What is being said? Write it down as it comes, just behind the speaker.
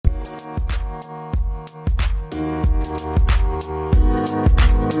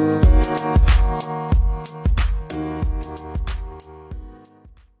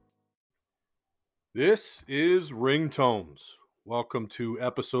This is Ringtones. Welcome to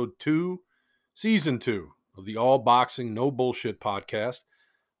episode 2, season 2 of the All Boxing No Bullshit podcast.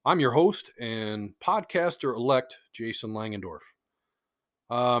 I'm your host and podcaster elect, Jason Langendorf.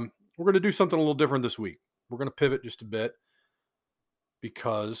 We're going to do something a little different this week. We're going to pivot just a bit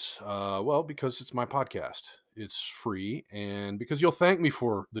because it's my podcast. It's free, and because you'll thank me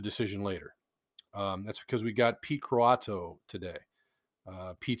for the decision later. That's because we got Pete Croatto today.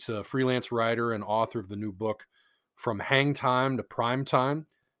 Pete's a freelance writer and author of the new book, From Hang Time to Prime Time,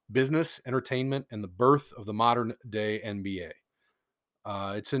 Business, Entertainment, and the Birth of the Modern Day NBA.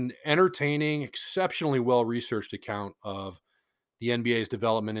 It's an entertaining, exceptionally well-researched account of the NBA's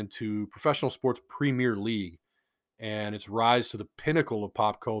development into professional sports Premier League and its rise to the pinnacle of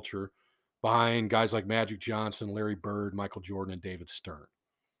pop culture behind guys like Magic Johnson, Larry Bird, Michael Jordan, and David Stern.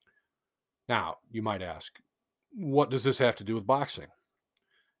 Now, you might ask, what does this have to do with boxing?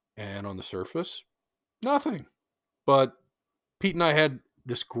 And on the surface, nothing. But Pete and I had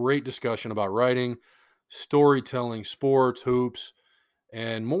this great discussion about writing, storytelling, sports, hoops,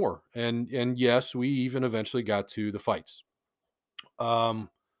 and more. And yes, we even eventually got to the fights.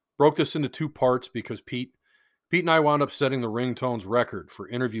 Broke this into 2 parts because Pete and I wound up setting the Ringtones record for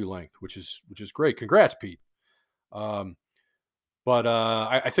interview length, which is great. Congrats, Pete. But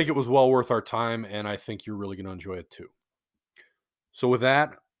I think it was well worth our time, and I think you're really going to enjoy it too. So with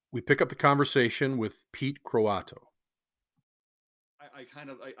that, we pick up the conversation with Pete Croatto. I kind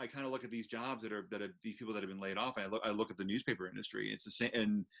of look at these jobs that are these people that have been laid off. And I look at the newspaper industry. It's the same,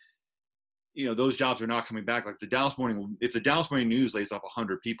 and those jobs are not coming back. Like if the Dallas Morning News lays off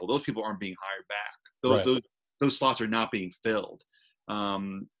 100 people, those people aren't being hired back. Those slots are not being filled.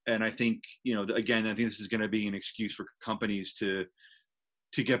 And I think again, I think this is going to be an excuse for companies to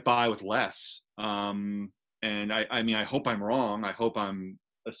get by with less. And I hope I'm wrong. I hope I'm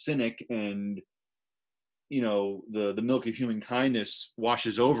a cynic and the milk of human kindness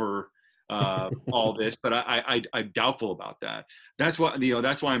washes over all this, but I'm doubtful about that. That's why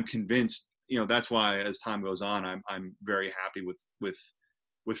I'm convinced. That's why as time goes on, I'm very happy with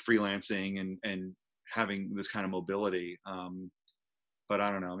freelancing and having this kind of mobility. But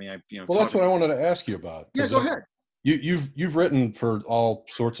I don't know. I mean, well, that's what I wanted to ask you about. Yeah, go ahead. You've written for all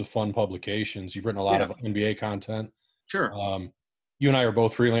sorts of fun publications. You've written a lot of NBA content. Sure. You and I are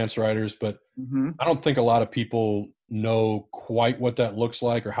both freelance writers, but I don't think a lot of people know quite what that looks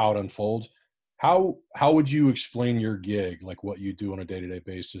like or how it unfolds. How would you explain your gig, like what you do on a day-to-day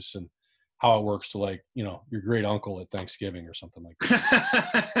basis and how it works to your great uncle at Thanksgiving or something like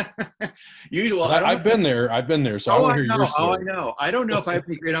that? Usually, I've been there. So I want to hear your story. I know. I don't know if I have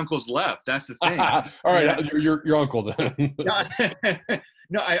any great uncles left. That's the thing. All right. Your uncle then.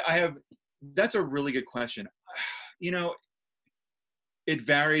 No, I have. That's a really good question. It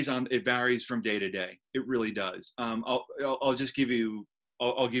varies from day to day. It really does. I'll just give you.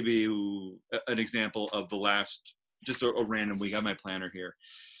 I'll give you an example of the last, just a random week. I have my planner here.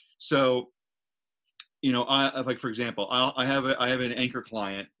 So, like for example, I have an anchor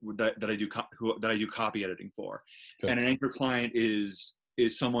client that I do copy editing for, and an anchor client is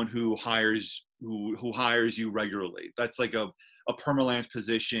someone who hires you regularly. That's like a permalance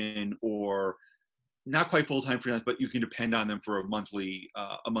position, or not quite full-time freelance, but you can depend on them for a monthly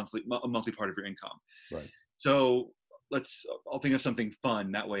part of your income. Right. So I'll think of something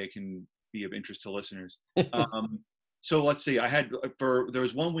fun. That way it can be of interest to listeners. So let's see, there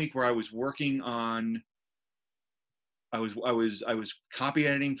was one week where I was working on, I was copy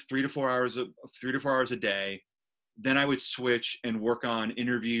editing 3 to 4 hours a day. Then I would switch and work on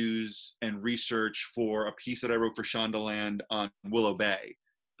interviews and research for a piece that I wrote for Shondaland on Willow Bay.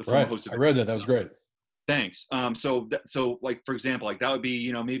 Right. I read that. That was great. Thanks. So like, for example, like that would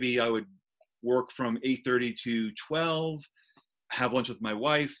be, maybe I would work from 8:30 to 12, have lunch with my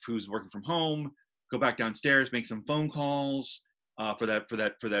wife who's working from home, go back downstairs, make some phone calls for that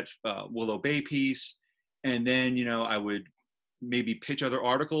Willow Bay piece. And then, I would maybe pitch other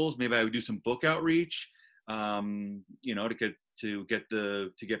articles. Maybe I would do some book outreach, to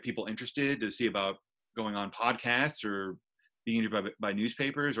get people interested, to see about going on podcasts or being interviewed by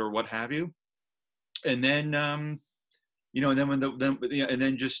newspapers or what have you. And then, and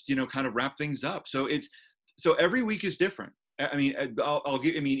then just, kind of wrap things up. So every week is different. I mean,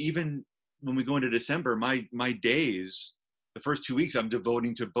 even when we go into December, my days, the first 2 weeks I'm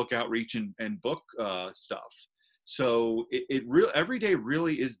devoting to book outreach and book stuff. So every day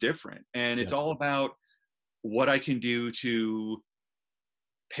really is different. And it's all about what I can do to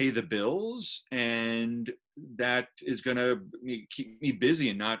pay the bills, and that is going to keep me busy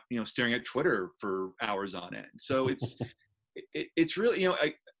and not, staring at Twitter for hours on end. So it's really,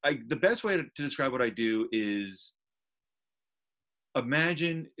 the best way to describe what I do is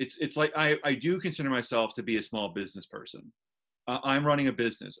imagine it's like I do consider myself to be a small business person. I'm running a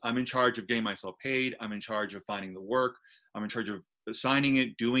business. I'm in charge of getting myself paid. I'm in charge of finding the work. I'm in charge of assigning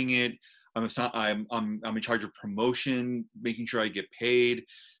it, doing it. I'm in charge of promotion, making sure I get paid.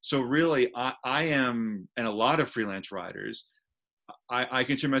 So really, I am, and a lot of freelance writers, I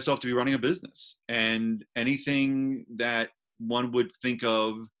consider myself to be running a business. And anything that one would think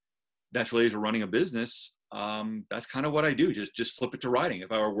of that's related to running a business, that's kind of what I do. Just flip it to writing.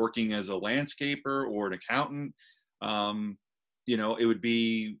 If I were working as a landscaper or an accountant, um, it would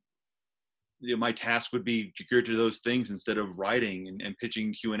be, my task would be geared to those things instead of writing and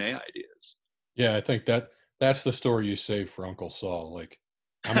pitching Q&A ideas. Yeah, I think that's the story you save for Uncle Saul. Like,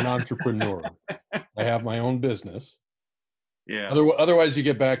 I'm an entrepreneur. I have my own business. Yeah. Otherwise, you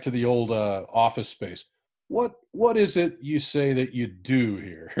get back to the old office space. What is it you say that you do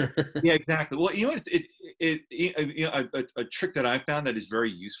here? Yeah, exactly. Well, a trick that I found that is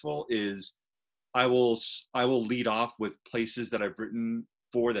very useful is I will lead off with places that I've written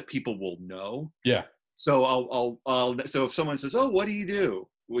for that people will know. Yeah. So so if someone says, "Oh, what do you do?"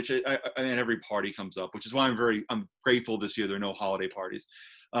 Which and every party comes up, which is why I'm grateful this year there are no holiday parties.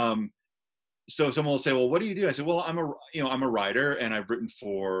 So someone will say, "Well, what do you do?" I say, "Well, I'm a writer, and I've written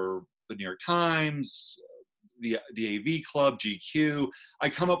for the New York Times, the AV Club, GQ." I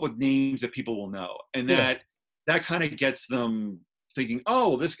come up with names that people will know, and Yeah. that kind of gets them thinking,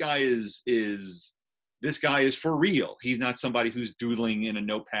 "Oh, this guy is for real. He's not somebody who's doodling in a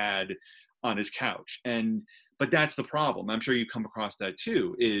notepad on his couch." But that's the problem. I'm sure you come across that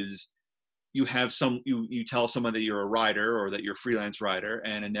too. Is you tell someone that you're a writer or that you're a freelance writer,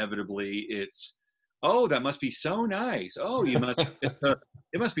 and inevitably it's, "Oh, that must be so nice. Oh,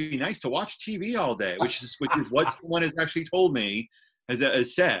 it must be nice to watch TV all day," which is what someone has actually told me,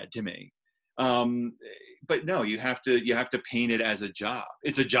 has said to me. But no, you have to paint it as a job.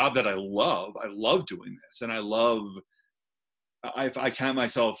 It's a job that I love. I love doing this, and I count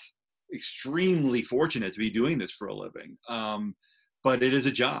myself extremely fortunate to be doing this for a living. But it is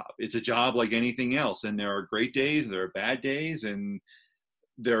a job. It's a job like anything else. And there are great days, there are bad days, and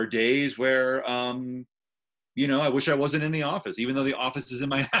there are days where, I wish I wasn't in the office, even though the office is in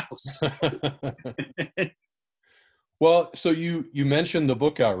my house. Well, so you mentioned the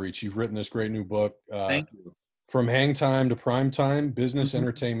book outreach. You've written this great new book, Thank you. From Hang Time to Prime Time: Business, Mm-hmm.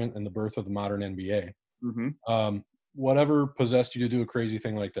 Entertainment, and the Birth of the Modern NBA. Mm-hmm. Whatever possessed you to do a crazy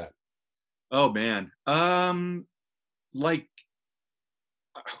thing like that? Oh man. Like,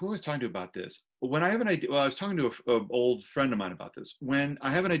 who was talking to about this? When I have an idea, well, I was talking to an old friend of mine about this. When I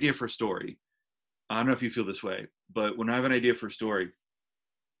have an idea for a story, I don't know if you feel this way, but when I have an idea for a story,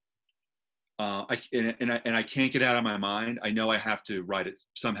 I can't get it out of my mind, I know I have to write it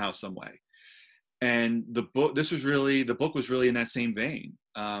somehow, some way. And the book was really in that same vein.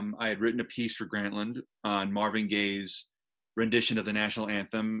 I had written a piece for Grantland on Marvin Gaye's rendition of the national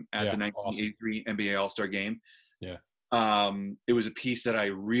anthem at the 1983 awesome. NBA All-Star Game. Yeah. It was a piece that I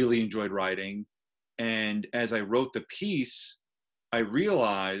really enjoyed writing. And as I wrote the piece, I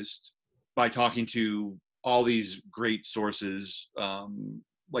realized, by talking to all these great sources,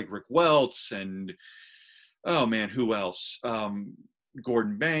 like Rick Welts and, oh man, who else?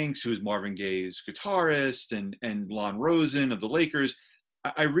 Gordon Banks, who is Marvin Gaye's guitarist, and Lon Rosen of the Lakers.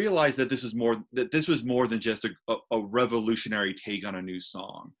 I realized that this was more than just a revolutionary take on a new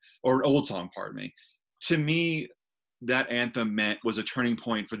song, or an old song, pardon me. To me, that anthem was a turning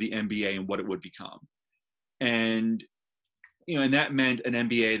point for the NBA and what it would become. And and that meant an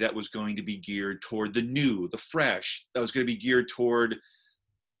NBA that was going to be geared toward the new, the fresh, that was going to be geared toward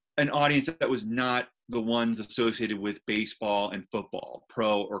an audience that was not the ones associated with baseball and football,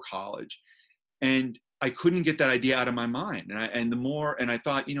 pro or college. And I couldn't get that idea out of my mind. And I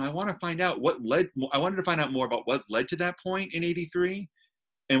thought, I want to find out I wanted to find out more about what led to that point in 83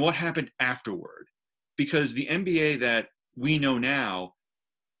 and what happened afterward. Because the NBA that we know now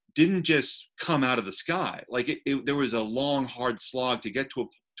didn't just come out of the sky. Like there was a long, hard slog to get to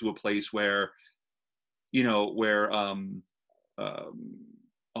a place where, I'm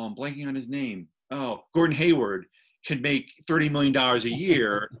blanking on his name. Oh, Gordon Hayward can make $30 million a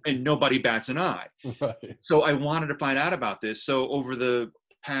year and nobody bats an eye. Right. So I wanted to find out about this. So over the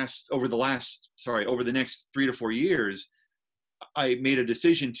next 3 to 4 years, I made a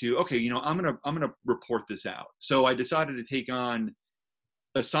decision to, I'm gonna report this out. So I decided to take on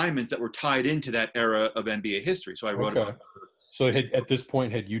assignments that were tied into that era of NBA history. So I wrote about. So at this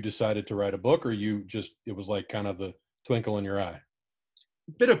point, had you decided to write a book, or it was like kind of the twinkle in your eye?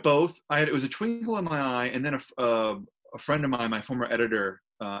 Bit of both. It was a twinkle in my eye, and then a friend of mine, my former editor,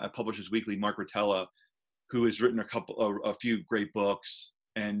 at Publishers Weekly, Mark Rotella, who has written a few great books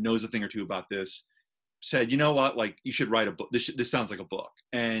and knows a thing or two about this, said, you know what, like you should write a book. This sounds like a book,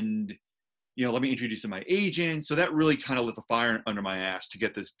 and let me introduce you to my agent. So that really kind of lit the fire under my ass to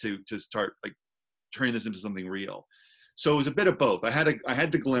get this to start like turning this into something real. So it was a bit of both. I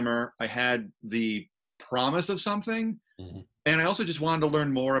had the glimmer, I had the promise of something, and I also just wanted to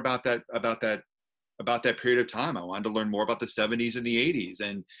learn more about that period of time. I wanted to learn more about the 70s and the 80s.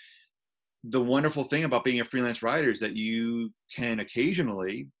 And the wonderful thing about being a freelance writer is that you can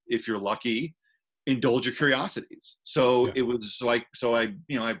occasionally, if you're lucky, indulge your curiosities. So Yeah. it was like, so I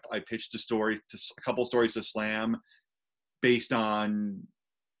pitched a couple stories to Slam based on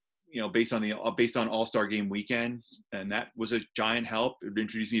All-Star Game weekend, and that was a giant help. It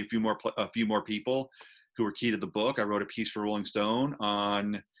introduced me a few more people who were key to the book. I wrote a piece for Rolling Stone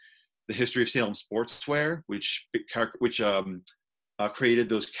on the history of Salem sportswear, which created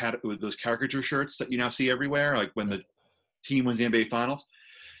those caricature shirts that you now see everywhere, like when the team wins the NBA Finals.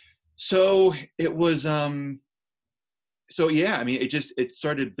 So it was, so yeah, I mean, it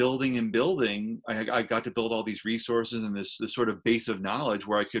started building and building. I got to build all these resources and this sort of base of knowledge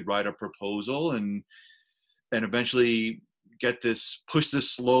where I could write a proposal and eventually push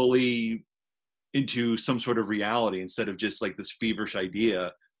this slowly into some sort of reality instead of just like this feverish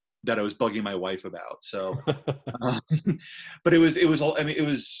idea that I was bugging my wife about. So, but it was a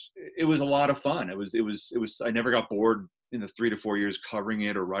lot of fun. I never got bored in the 3 to 4 years covering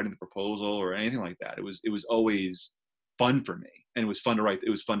it or writing the proposal or anything like that. It was always fun for me, and it was fun to write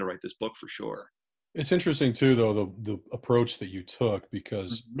this book for sure. It's interesting too, though, the approach that you took,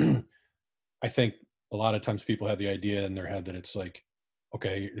 because I think a lot of times people have the idea in their head that it's like,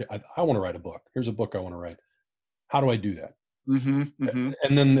 okay, I want to write a book. Here's a book I want to write. How do I do that? And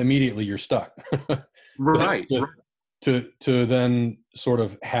then immediately you're stuck. Right. To then sort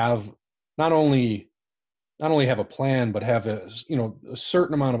of have not only have a plan, but have a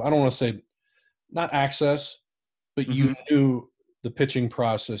certain amount of, I don't want to say not access, but you knew the pitching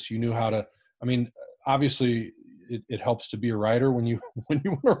process. You knew how to. I mean, obviously, it helps to be a writer when you want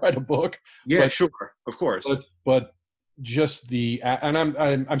to write a book. Yeah, sure, of course. But just and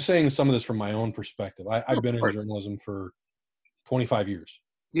I'm saying some of this from my own perspective. I've been in journalism for 25 years.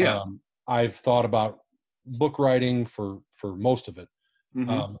 Yeah. I've thought about book writing for most of it.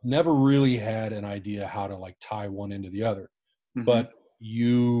 Never really had an idea how to like tie one into the other. But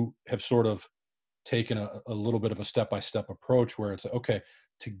you have sort of taken a little bit of a step-by-step approach where it's okay,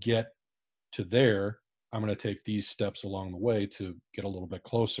 to get to there, I'm going to take these steps along the way to get a little bit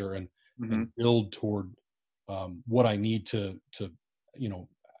closer and build toward what I need to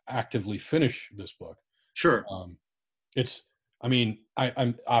actively finish this book. Sure.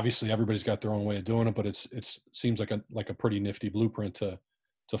 I'm obviously everybody's got their own way of doing it, but it seems like a pretty nifty blueprint to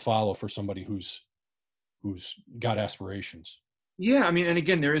follow for somebody who's got aspirations. Yeah, I mean, and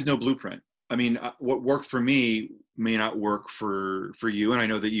again, there is no blueprint. I mean, what worked for me may not work for you, and I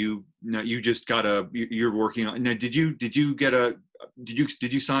know that you're working on. Now, did you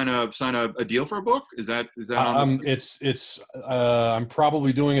sign a deal for a book? Is that I'm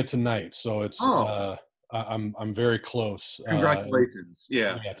probably doing it tonight, so it's oh. I'm very close. Congratulations!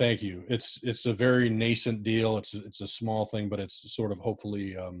 Yeah, thank you. It's a very nascent deal. It's a small thing, but it's sort of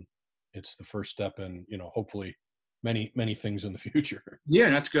hopefully it's the first step in hopefully many things in the future. Yeah,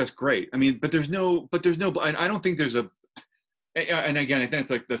 that's great. I mean, but there's no. I don't think there's a. And again, I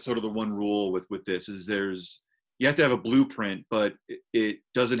think that's sort of the one rule with this is you have to have a blueprint, but it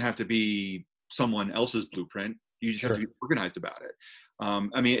doesn't have to be someone else's blueprint. You just have to be organized about it.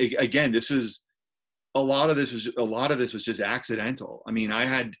 I mean, again, a lot of this was just accidental. I mean, I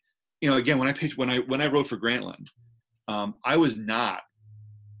had, again, when I wrote for Grantland, I was not.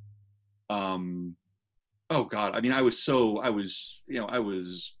 Oh God, I mean, I was so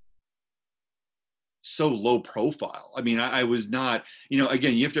low profile. I mean, I was not,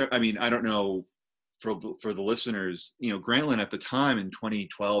 again, you have to, I mean, I don't know for the listeners, Grantland at the time in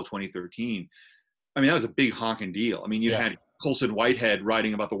 2012, 2013, I mean, that was a big honking deal. I mean, you had Colson Whitehead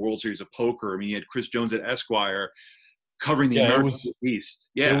writing about the World Series of Poker. I mean, you had Chris Jones at Esquire covering the American East.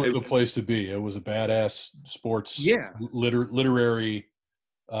 Yeah, it was a place to be. It was a badass sports, literary.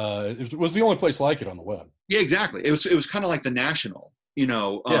 It was the only place like it on the web. Yeah, exactly. It was kind of like the National,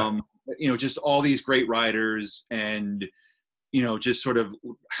 just all these great writers and, just sort of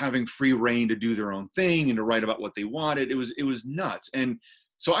having free reign to do their own thing and to write about what they wanted. It was nuts. And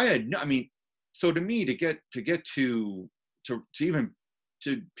so so to me, to even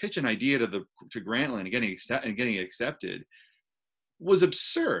to pitch an idea to Grantland and getting it accepted was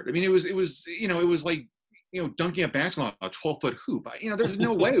absurd. I mean, it was like dunking a basketball on a 12-foot hoop. There's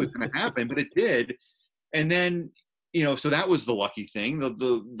no way it was going to happen, but it did. And then, so that was the lucky thing.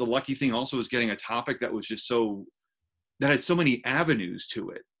 The lucky thing also was getting a topic that was just that had so many avenues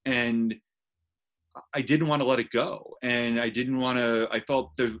to it. And I didn't want to let it go. And I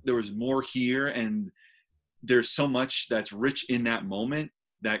felt there was more here, and there's so much that's rich in that moment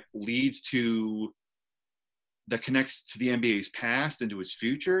that connects to the NBA's past and to its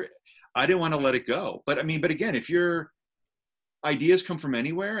future. I didn't want to let it go. But again, if your ideas come from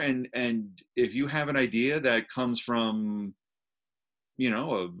anywhere, and if you have an idea that comes from,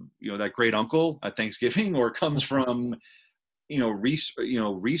 that great uncle at Thanksgiving, or comes from,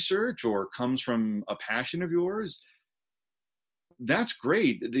 research, or comes from a passion of yours, that's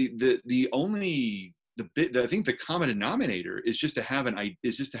great. I think the common denominator is just to have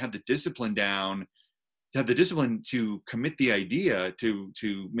the discipline down, to have the discipline to commit the idea, to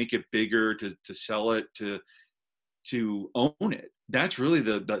make it bigger, to sell it, to own it. That's really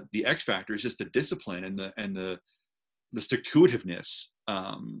the X factor, is just the discipline and the stick to itiveness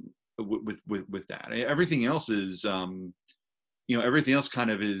with that. Everything else is everything else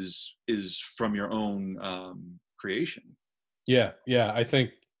kind of is from your own creation. Yeah. I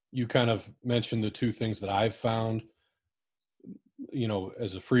think you kind of mentioned the two things that I've found,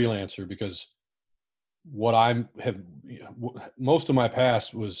 as a freelancer, because most of my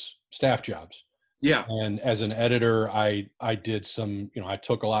past was staff jobs. Yeah. And as an editor, I did some, I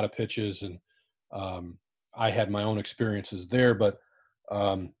took a lot of pitches, and I had my own experiences there, but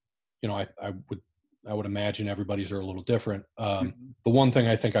I would imagine everybody's are a little different. The one thing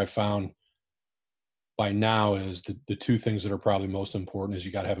I think I found by now is the two things that are probably most important is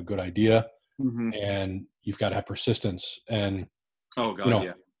you got to have a good idea, and you've got to have persistence. And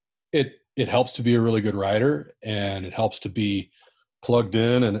it helps to be a really good writer, and it helps to be plugged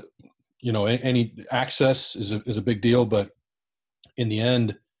in, and any access is a big deal. But in the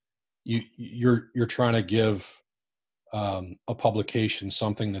end, you're trying to give a publication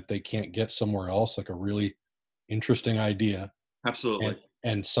something that they can't get somewhere else, like a really interesting idea. Absolutely.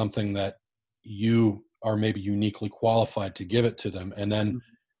 And something that you are maybe uniquely qualified to give it to them. And then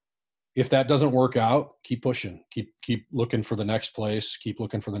if that doesn't work out, keep pushing, keep looking for the next place, keep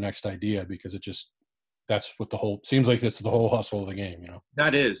looking for the next idea, because that's what seems like it's the whole hustle of the game,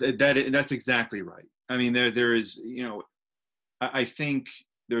 That's exactly right. I mean, there is, I think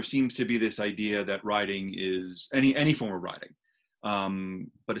there seems to be this idea that writing is any form of writing,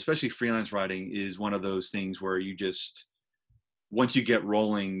 but especially freelance writing is one of those things where you just, once you get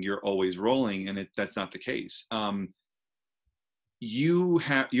rolling, you're always rolling, and that's not the case.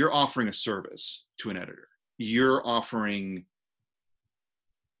 You're offering a service to an editor. You're offering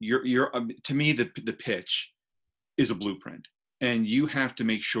to me, the pitch is a blueprint, and you have to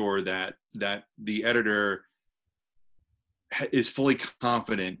make sure that the editor is fully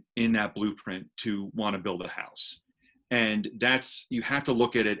confident in that blueprint to want to build a house. And you have to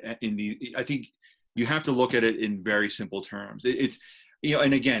look at it I think you have to look at it in very simple terms.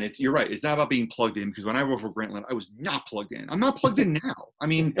 And again, you're right. It's not about being plugged in, because when I wrote for Grantland, I was not plugged in. I'm not plugged in now. I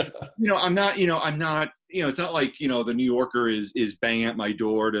mean, I'm not, it's not like, the New Yorker is banging at my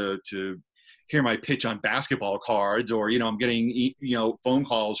door to hear my pitch on basketball cards, or, I'm getting, phone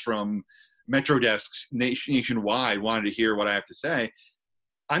calls from Metro desks nationwide wanting to hear what I have to say.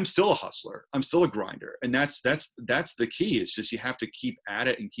 I'm still a hustler. I'm still a grinder. And that's the key. It's just, you have to keep at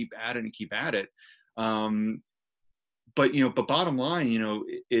it and keep at it and keep at it. But bottom line,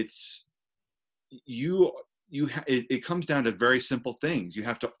 it comes down to very simple things. You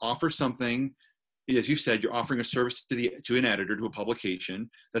have to offer something. As you said, you're offering a service to an editor, to a publication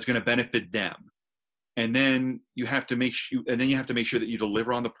that's going to benefit them. And then you have to make sure that you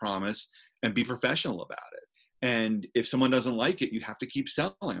deliver on the promise and be professional about it. And if someone doesn't like it, you have to keep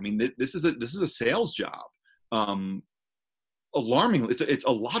selling. I mean, this is a sales job. Alarmingly, it's a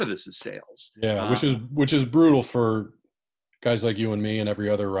lot of this is sales. Yeah, which is brutal for guys like you and me and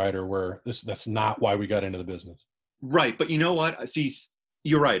every other writer, where that's not why we got into the business. Right. But you know what? See,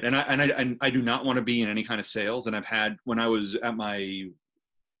 you're right. And I do not want to be in any kind of sales. And when I was at my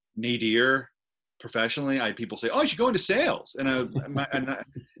nadir professionally, I had people say, "Oh, you should go into sales." And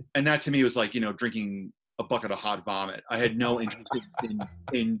that to me was like, drinking a bucket of hot vomit. I had no interest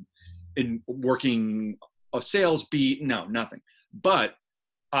in working a sales beat. No, nothing. But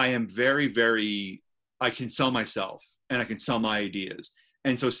I am very, very, I can sell myself, and I can sell my ideas.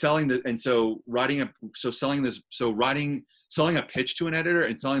 And so selling a pitch to an editor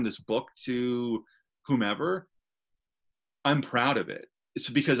and selling this book to whomever, I'm proud of it. It's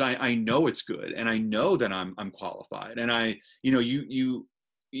because I know it's good, and I know that I'm qualified. And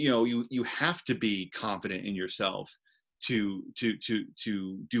you have to be confident in yourself to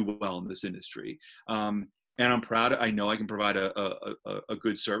do well in this industry. And I'm proud. I know I can provide a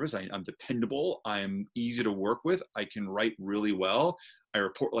good service. I'm dependable. I'm easy to work with. I can write really well. I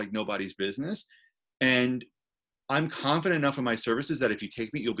report like nobody's business. And I'm confident enough in my services that if you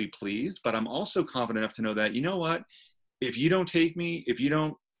take me, you'll be pleased. But I'm also confident enough to know that, you know what, if you don't take me, if you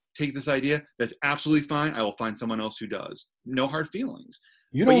don't take this idea, that's absolutely fine. I will find someone else who does. No hard feelings.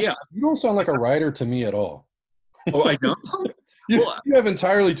 You But don't yeah, you don't sound like a writer to me at all. oh, I know. You Well, you have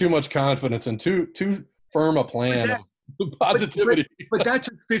entirely too much confidence and too firm a plan that, of but, but positivity. but that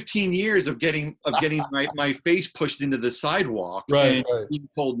took 15 years of getting my face pushed into the sidewalk Right, and right, being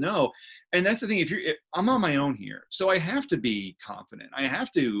told no. And that's the thing. I'm on my own here, so I have to be confident. I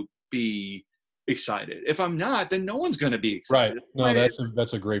have to be excited. If I'm not, then no one's going to be right. excited. No,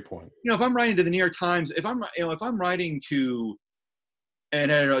 that's a great point. If I'm writing to the New York Times, if I'm writing to an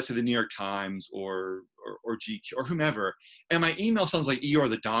editor to the New York Times or GQ or whomever, and my email sounds like Eeyore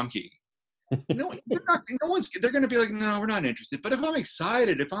the donkey, no, no one's. They're going to be like, no, we're not interested. But if I'm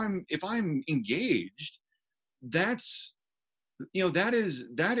excited, if I'm engaged, that's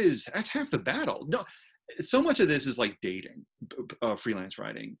that's half the battle. No, so much of this is like dating, freelance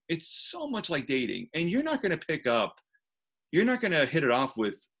writing. It's so much like dating, and you're not going to pick up. You're not going to hit it off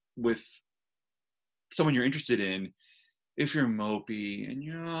with someone you're interested in if you're mopey and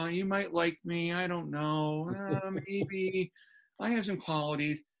you might like me. I don't know. Maybe I have some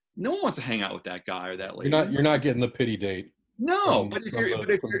qualities. No one wants to hang out with that guy or that lady. You're not getting the pity date No, from but if from you're, the but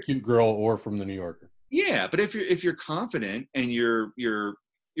if from the you're, cute girl or from the New Yorker. yeah, but if you're confident and you're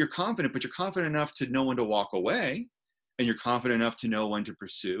confident, but you're confident enough to know when to walk away, and you're confident enough to know when to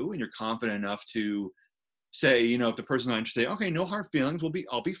pursue, and you're confident enough to say, if the person's not interested, okay, no hard feelings,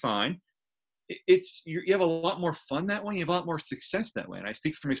 I'll be fine. You have a lot more fun that way. You have a lot more success that way. And I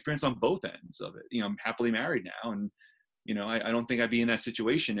speak from experience on both ends of it. I'm happily married now, and I don't think I'd be in that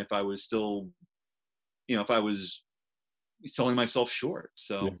situation if I was still, if I was selling myself short.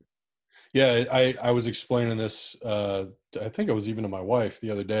 So Yeah, I was explaining this. I think I was even to my wife the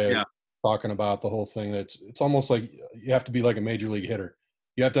other day, yeah, talking about the whole thing. It's almost like you have to be like a major league hitter.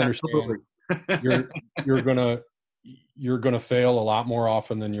 You have to understand absolutely. you're you're gonna you're gonna fail a lot more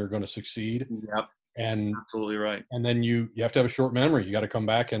often than you're gonna succeed, Yep, and absolutely right. then you have to have a short memory. You got to come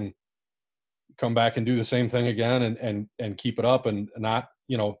back and do the same thing again and keep it up and not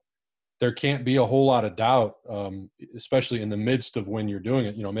there can't be a whole lot of doubt, especially in the midst of when you're doing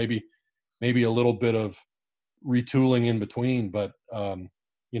it. Maybe a little bit of retooling in between, but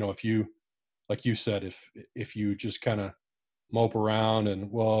if you, like you said, if you just kind of mope around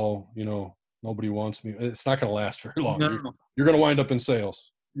and nobody wants me, it's not going to last very long. No, You're going to wind up in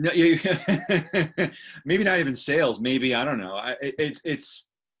sales. no, maybe not even sales. Maybe I don't know. It's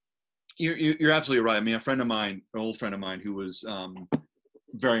you're absolutely right. I mean, a friend of mine, an old friend of mine, who was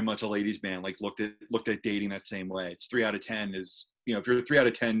very much a ladies' man, like looked at dating that same way. It's 3 out of 10 is if you're a 3 out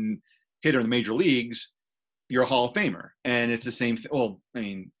of 10 hitter in the major leagues, you're a Hall of Famer, and it's the same thing. Well, I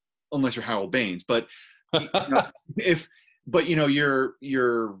mean, unless you're Harold Baines, but if but but yeah,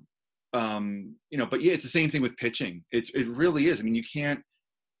 it's the same thing with pitching. It really is. I mean, you can't.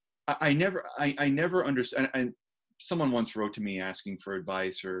 I never understand. And someone once wrote to me asking for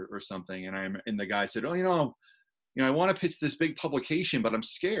advice or something, and the guy said, "Oh, I want to pitch this big publication, but I'm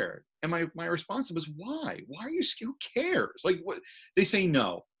scared." And my response was, "Why? Why are you scared? Who cares? Like, what?" They say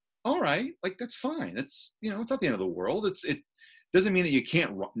no. All right, like that's fine. It's it's not the end of the world. It doesn't mean that you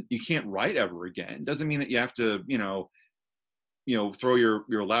can't write ever again. Doesn't mean that you have to throw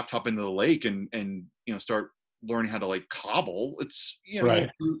your laptop into the lake and start learning how to like cobble. It's Right.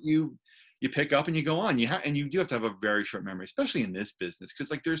 you pick up and you go on. And you do have to have a very short memory, especially in this business,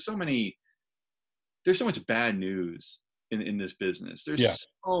 because like there's so much bad news in this business. Yeah. There's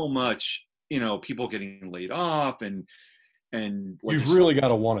so much people getting laid off and You've really got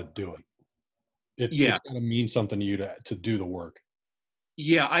to want to do it. yeah, It's got to mean something to you to do the work.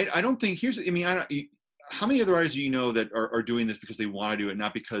 yeah. I don't think I mean, how many other writers do you know that are doing this because they want to do it,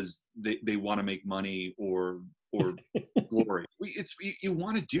 not because they want to make money or glory? You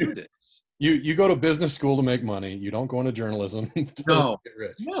want to do this. You go to business school to make money. You don't go into journalism to No, get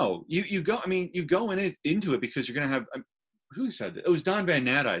rich. no. You go. I mean, you go into it because you're going to have. Who said that? It was Don Van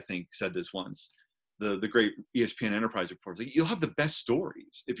Natta, I think, said this once. The great ESPN Enterprise reporter. Like, you'll have the best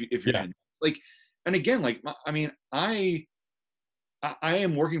stories if you're Yeah. in. Like, and again, like I mean, I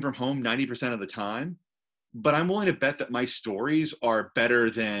am working from home 90% of the time, but I'm willing to bet that my stories are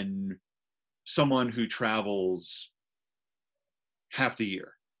better than someone who travels half the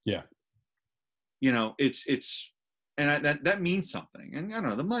year. Yeah. It's that means something. And I don't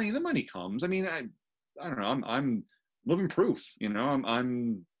know, the money comes. I mean, I don't know. I'm living proof. You know,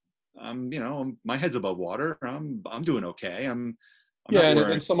 I'm you know, my head's above water. I'm doing okay. I'm Yeah, not and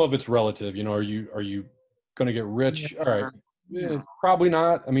worrying. and some of it's relative. You know, are you going to get rich? All right, Yeah, no. probably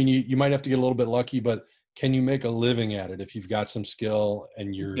not. I mean, you might have to get a little bit lucky, but can you make a living at it if you've got some skill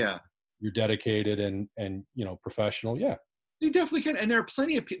and Yeah, you're dedicated and professional? Yeah, they definitely can. And there are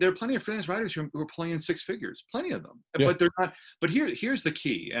plenty of freelance writers who are playing six figures. Plenty of them. yeah, But they're not. But here's the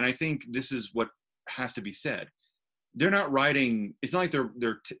key, and I think this is what has to be said. They're not writing. It's not like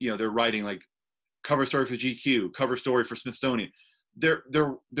they're writing like cover story for GQ, cover story for Smithsonian.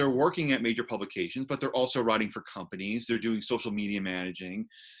 They're working at major publications, but they're also writing for companies. They're doing social media managing.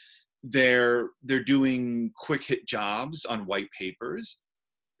 They're doing quick hit jobs on white papers.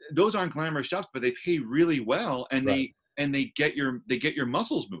 Those aren't glamorous jobs, but they pay really well, and right. they get your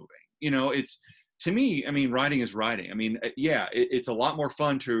muscles moving. You know, it's to me. I mean, writing is writing. I mean, yeah, it's a lot more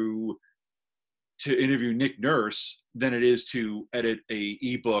fun to interview Nick Nurse than it is to edit a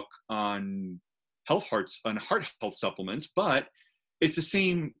ebook on heart health supplements, but it's the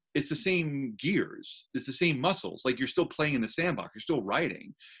same gears, it's the same muscles. Like, you're still playing in the sandbox, you're still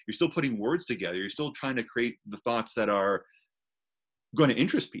writing, you're still putting words together, you're still trying to create the thoughts that are going to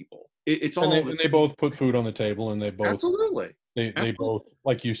interest people. It's And all they both put food on the table, and absolutely, they absolutely. both,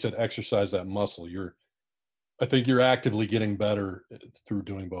 like you said, exercise that muscle. I think you're actively getting better through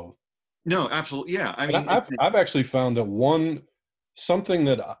doing both. No, absolutely, yeah. I And mean, I've actually found that something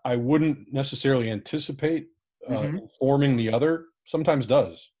that I wouldn't necessarily anticipate mhm. informing the other sometimes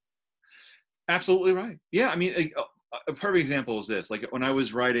does. Absolutely right. Yeah, I mean, a perfect example is this. Like, when I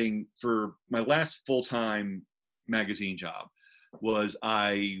was writing for my last full-time magazine job, was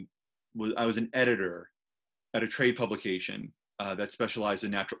I was an editor at a trade publication that specialized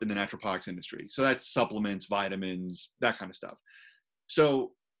in the natural products industry. So that's supplements, vitamins, that kind of stuff.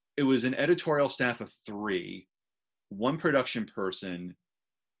 So it was an editorial staff of three, one production person,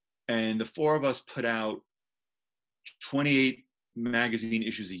 and the four of us put out 28 magazine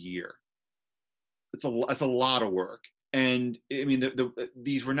issues a year. That's a lot of work. And I mean,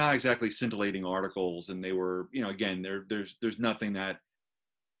 these were not exactly scintillating articles, and they were, you know, again, there's nothing that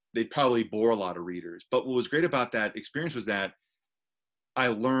they'd probably bore a lot of readers. But what was great about that experience was that I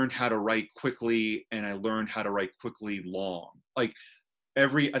learned how to write quickly, and I learned how to write quickly long. Like, I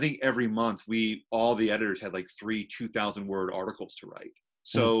think every month all the editors had like 2,000 word articles to write. Mm.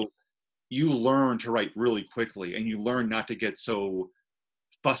 So you learn to write really quickly, and you learn not to get so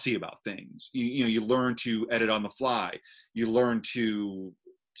fussy about things. You know, you learn to edit on the fly. You learn you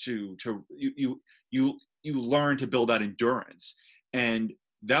learn to build that endurance, and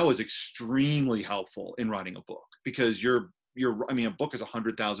that was extremely helpful in writing a book, because I mean, a book is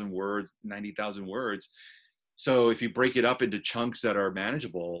 100,000 words, 90,000 words. So if you break it up into chunks that are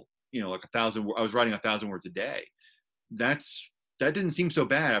manageable, you know, like 1,000. I was writing 1,000 words a day. That's that didn't seem so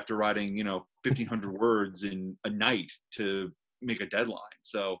bad after writing, you know, 1,500 words in a night to make a deadline.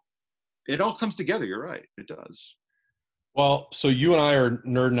 So it all comes together. You're right. It does. Well, so you and I are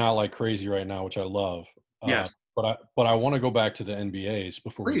nerding out like crazy right now, which I love. Yes. But I want to go back to the NBAs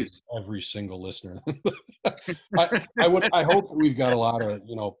before we leave Please. every single listener. I hope that we've got a lot of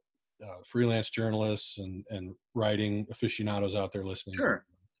freelance journalists and writing aficionados out there listening. Sure.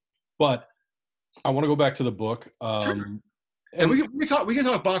 But I want to go back to the book. Sure. And And we can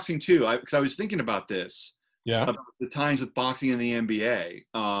talk boxing too. Because I was thinking about this, yeah, about the times with boxing in the NBA.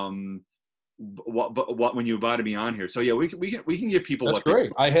 What when you invited me on here. So yeah, we can give people that's what they.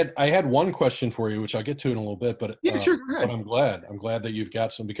 great. I had one question for you, which I'll get to in a little bit, Yeah, sure. Go but ahead. I'm glad that you've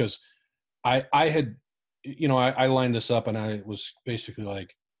got some, because I had, I lined this up and I was basically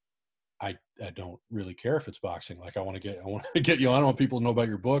like, I don't really care if it's boxing. Like, I want to get you on. I want people to know about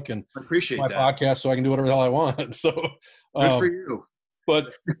your book and I appreciate my that. podcast, so I can do whatever the hell I want. So, Good for um, you.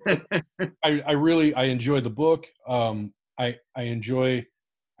 but I really, I enjoyed the book. I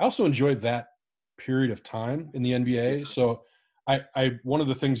also enjoyed that period of time in the Yeah. NBA. So one of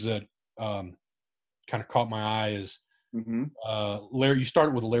the things that kind of caught my eye is Mm-hmm. Larry. You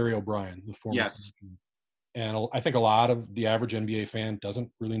started with Larry O'Brien, the former Yes. champion, and I think a lot of the average NBA fan doesn't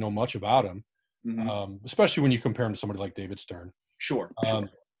really know much about him, Mm-hmm. especially when you compare him to somebody like David Stern. Sure. Sure. Um,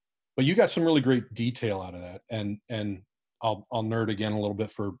 but you got some really great detail out of that, and I'll nerd again a little bit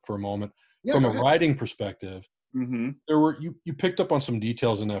for a moment. Yeah. From Go a ahead. writing perspective, Mm-hmm. there were you picked up on some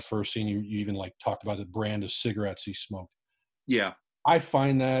details in that first scene. You even like talked about the brand of cigarettes he smoked. Yeah. I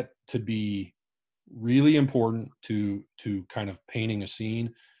find that to be really important to kind of painting a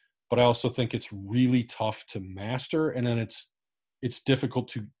scene, but I also think it's really tough to master, and then it's difficult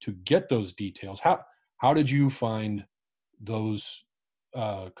to get those details. How did you find those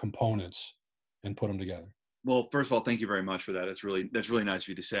components and put them together? Well, first of all, thank you very much for that. That's really nice of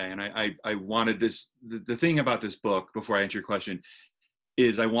you to say. And I wanted this. The thing about this book, before I answer your question,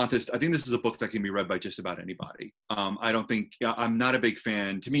 is I want this. I think this is a book that can be read by just about anybody. I don't think I'm not a big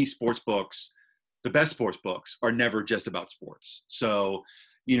fan. To me, sports books, the best sports books, are never just about sports. So,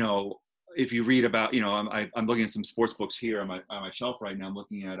 you know, if you read about, I'm looking at some sports books here on my shelf right now. I'm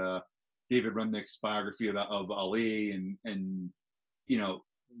looking at David Remnick's biography of Ali, and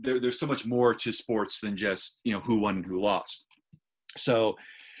there's so much more to sports than just who won and who lost. So,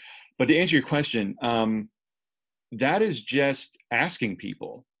 but to answer your question, that is just asking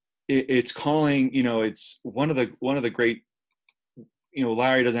people. It's calling. It's one of the great.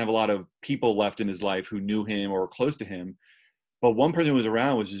 Larry doesn't have a lot of people left in his life who knew him or were close to him, but one person who was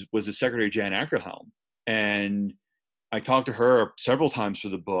around was his secretary, Jan Ackerhelm, and I talked to her several times for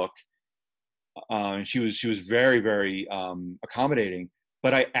the book. She was very, very accommodating.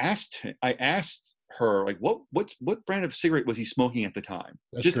 But I asked her, like, what brand of cigarette was he smoking at the time?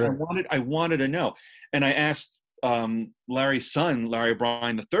 That's Just great. I wanted to know, and I asked Larry's son, Larry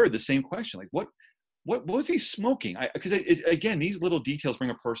O'Brien III, the same question, like what was he smoking? Because again, these little details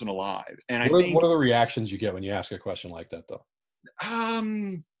bring a person alive, and I think What are the reactions you get when you ask a question like that, though?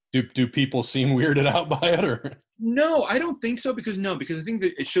 um, Do people seem weirded out by it, or? no, I don't think so, because I think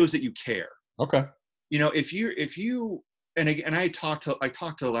that it shows that you care. Okay. If you and again, I talked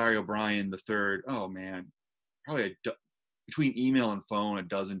to Larry O'Brien III. Oh man, probably between email and phone a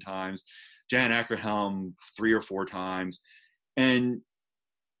dozen times. Jan Ackerhelm 3 or 4 times, and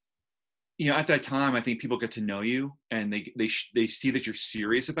at that time, I think people get to know you, and they see that you're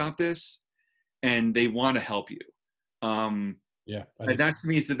serious about this, and they want to help you. Yeah, And that to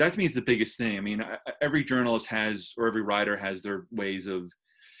me is the biggest thing. I mean, every journalist has, or every writer has, their ways of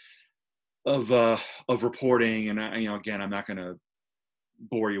reporting, and again, I'm not going to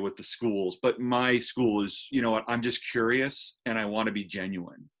bore you with the schools, but my school is, I'm just curious, and I want to be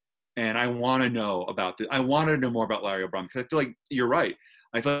genuine, and I want to know about this. I want to know more about Larry O'Brien, because I feel like you're right.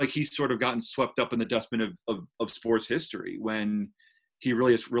 I feel like he's sort of gotten swept up in the dustbin of sports history, when he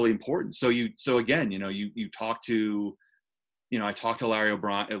really is really important. So again, you talk to, I talked to Larry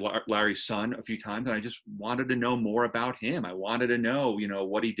O'Brien, Larry's son, a few times, and I just wanted to know more about him. I wanted to know,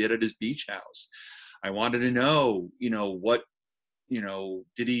 what he did at his beach house. I wanted to know, what, did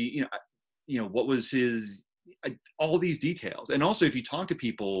he, what was his, all these details. And also, if you talk to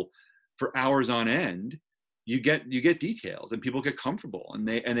people for hours on end, you get details, and people get comfortable, and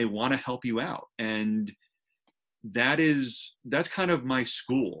they want to help you out. And that's kind of my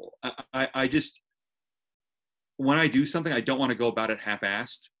school. I just, when I do something, I don't want to go about it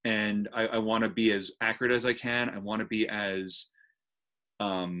half-assed, and I want to be as accurate as I can. I want to be as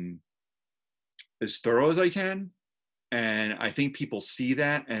thorough as I can. And I think people see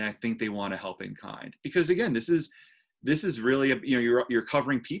that, and I think they want to help in kind, because again, this is really you're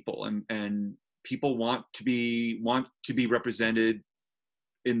covering people, and people want to be represented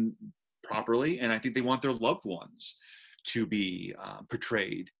in properly, and I think they want their loved ones to be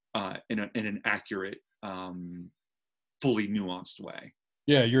portrayed in an accurate, fully nuanced way.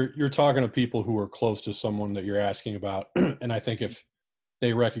 Yeah, you're talking to people who are close to someone that you're asking about, and I think if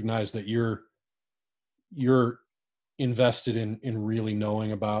they recognize that you're invested in really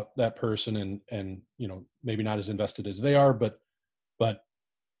knowing about that person, and maybe not as invested as they are, but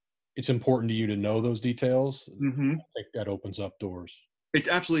it's important to you to know those details. Mm-hmm. I think that opens up doors. It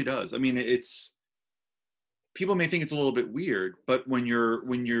absolutely does. I mean, people may think it's a little bit weird, but when you're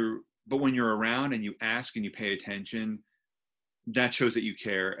around and you ask and you pay attention, that shows that you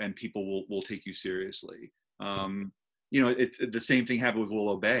care, and people will take you seriously. It's the same thing happened with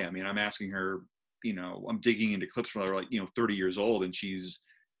Willow Bay. I mean, I'm asking her, I'm digging into clips from her, like, 30 years old, and she's,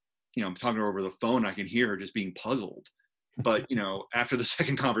 I'm talking to her over the phone. I can hear her just being puzzled. But, after the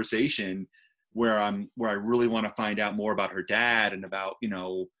second conversation, where I really want to find out more about her dad and about,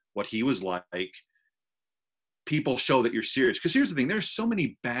 what he was like, people show that you're serious. Because here's the thing: there's so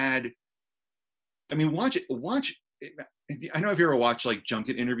many bad. I mean, watch. I know if you ever watch like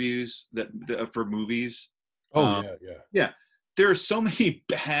junket interviews that for movies. Oh yeah. There are so many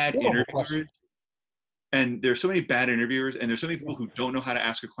bad interviewers, and there's so many bad interviewers, and there's so many people who don't know how to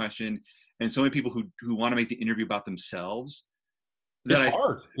ask a question, and so many people who want to make the interview about themselves. It's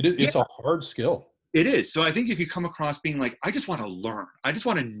hard. It's a hard skill. It is. So I think if you come across being like, I just want to learn, I just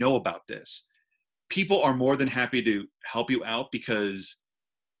want to know about this, people are more than happy to help you out, because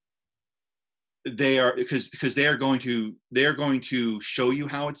they are going to show you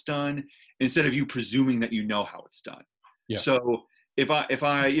how it's done, instead of you presuming that you know how it's done. Yeah. So if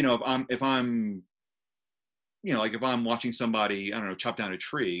I'm you know, like if I'm watching somebody, I don't know, chop down a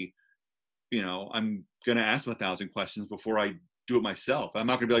tree, you know, I'm going to ask them 1,000 questions before I do it myself. I'm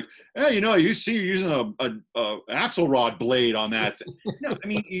not going to be like, hey, you know, you see you're using a axle-rod blade on that. No, I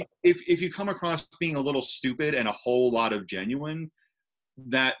mean, if you come across being a little stupid and a whole lot of genuine,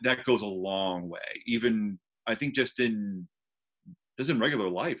 that goes a long way. Even I think just in regular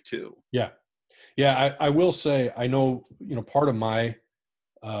life too. Yeah. Yeah. I will say, I know, part of my,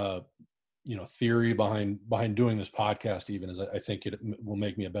 uh, theory behind doing this podcast even is I think it will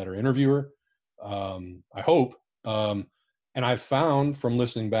make me a better interviewer. I hope. And I've found from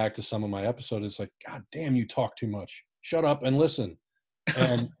listening back to some of my episodes, it's like, God damn, you talk too much. Shut up and listen.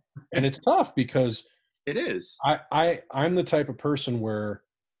 And and it's tough because It is. I'm the type of person where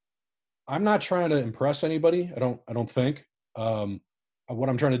I'm not trying to impress anybody. I don't think. What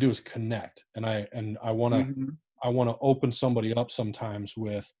I'm trying to do is connect, and I want to Mhm. I want to open somebody up sometimes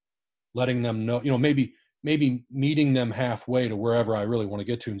with letting them know, maybe meeting them halfway to wherever I really want to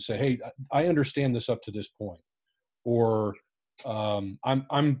get to, and say, hey, I understand this up to this point, or I'm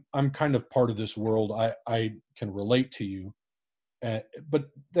kind of part of this world. I can relate to you, but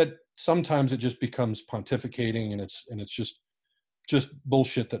that sometimes it just becomes pontificating, and it's just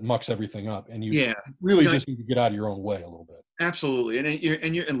bullshit that mucks everything up, and you Yeah. really No, just need to get out of your own way a little bit. absolutely.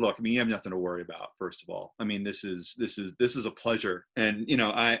 And look, I mean, you have nothing to worry about, first of all. I mean, this is a pleasure. And you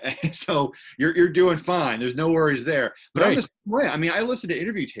know, so you're doing fine. There's no worries there. But I'm Great. the same way. I mean, I listen to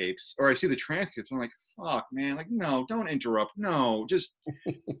interview tapes or I see the transcripts, and I'm like, fuck, man, like, no, don't interrupt. No, just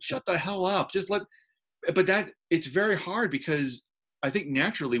shut the hell up. Just let but that it's very hard because I think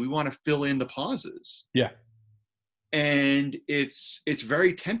naturally we want to fill in the pauses. Yeah. And it's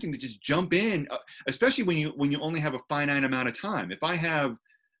very tempting to just jump in, especially when you only have a finite amount of time. If I have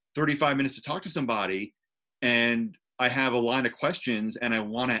 35 minutes to talk to somebody and I have a line of questions and I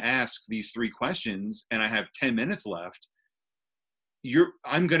want to ask these 3 questions and I have 10 minutes left,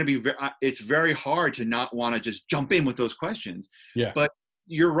 I'm going to be it's very hard to not want to just jump in with those questions. Yeah. But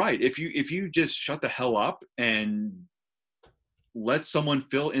you're right. If you just shut the hell up and let someone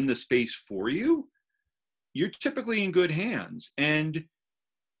fill in the space for you, you're typically in good hands. And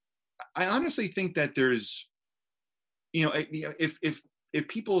I honestly think that there's, you know, if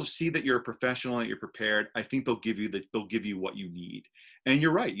people see that you're a professional and that you're prepared, I think they'll give you what you need. And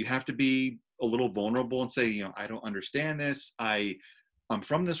you're right. You have to be a little vulnerable and say, you know, I don't understand this. I'm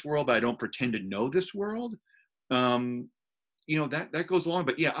from this world, but I don't pretend to know this world. You know, that goes along.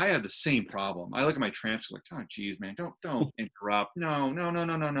 But yeah, I have the same problem. I look at my transcripts like, oh, geez, man, don't interrupt. No, no, no,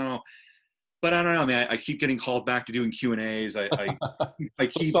 no, no, no. But I don't know, man. I keep getting called back to doing Q&As. I So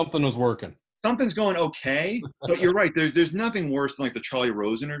keep something was working. something's going okay. But you're right. There's nothing worse than like the Charlie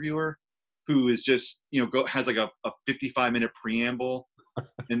Rose interviewer, who is just, you know, has like a 55-minute preamble,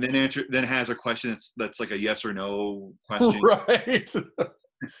 and then has a question that's like a yes or no question. Right.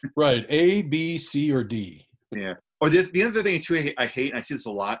 Right. A, B, C, or D. Yeah. Or the other thing too, I hate, and I see this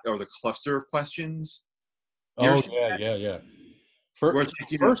a lot, are the cluster of questions. You ever Oh see yeah, that? yeah, yeah. Where First, it's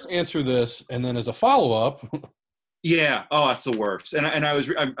like, you know, first answer this, and then as a follow-up. yeah. Oh, that's the worst. And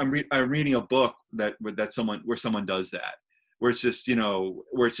I'm reading a book that where someone does that, where it's just, you know,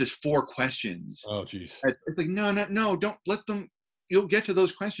 where it's just 4 questions. Oh geez. It's like, no, no, no, don't let them. You'll get to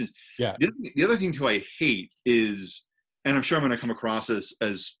those questions. Yeah. The other thing too I hate is, and I'm sure I'm going to come across as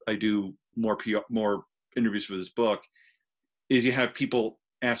I do more interviews for this book, is you have people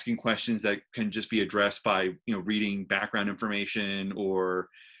asking questions that can just be addressed by, you know, reading background information. Or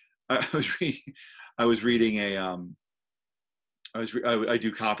I was reading a I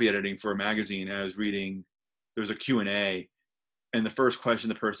do copy editing for a magazine, and I was reading, there was a Q&A, and the first question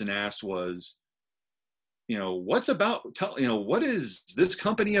the person asked was, you know, you know, what is this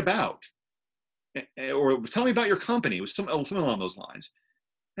company about? Or tell me about your company. It was something along those lines.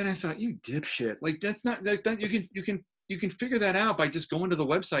 And I thought, you dipshit, like that's not like that. You can figure that out by just going to the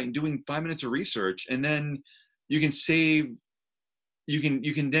website and doing 5 minutes of research, and then you can save. You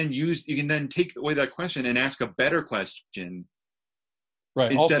can then take away that question and ask a better question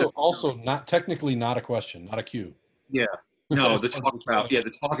Right. instead of, Also, not technically not a question, not a cue. yeah. No, As far as what you gotta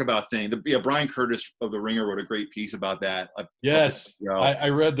the talk about thing. Brian Curtis of The Ringer wrote a great piece about that a couple Yes, months ago. I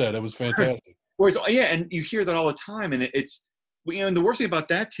read that. It was fantastic. Where it's, yeah, and you hear that all the time, and it's, well, you know, and the worst thing about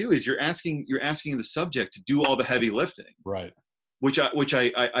that too is you're asking the subject to do all the heavy lifting, Right. which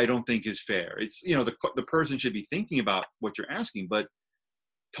I don't think is fair. It's, you know, the person should be thinking about what you're asking, but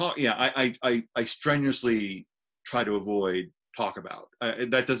yeah, I strenuously try to avoid talk about.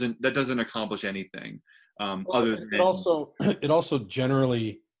 That doesn't accomplish anything. Well, Other it than, also it also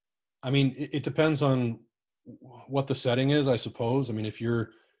generally, I mean, it depends on what the setting is, I suppose. I mean, if you're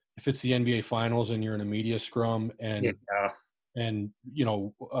the NBA Finals and you're in a media scrum Yeah. and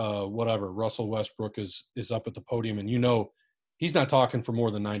whatever, Russell Westbrook is up at the podium, and he's not talking for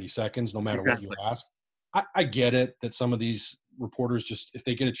more than 90 seconds, no matter what you Exactly. ask. I get it that some of these reporters, just if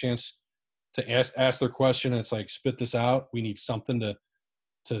they get a chance to ask their question, and it's like, spit this out. We need something to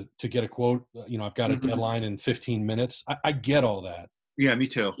get a quote. I've got a deadline in 15 minutes. I get all that. Yeah, me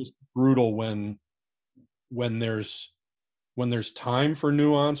too. It's brutal when there's time for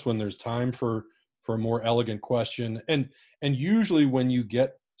nuance, when there's time for a more elegant question, and usually when you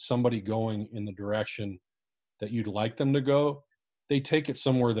get somebody going in the direction that you'd like them to go, they take it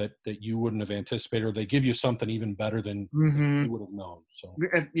somewhere that you wouldn't have anticipated, or they give you something even better than you would have known. So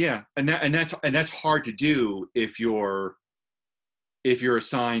and that's hard to do if you're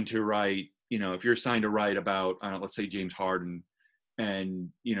assigned to write, if you're assigned to write about, I don't know, let's say James Harden, and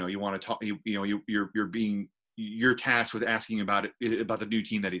you want to talk, you're tasked with asking about the new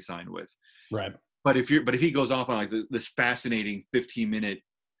team that he signed with. Right. But if he goes off on like this fascinating 15-minute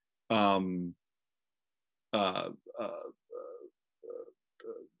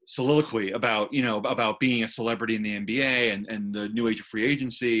soliloquy about being a celebrity in the NBA and the new age of free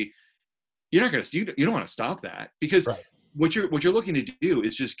agency, you don't want to stop that, because right. what you're looking to do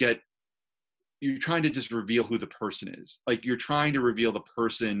is you're trying to just reveal who the person is. Like, you're trying to reveal the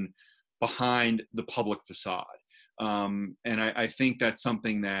person behind the public facade. And I think that's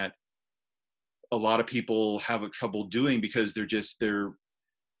something that a lot of people have trouble doing, because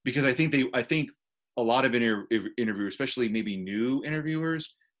because I think a lot of interviewers, especially maybe new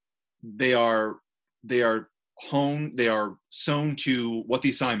interviewers, they are sewn to what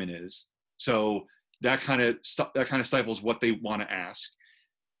the assignment is. So that kind of stifles what they want to ask.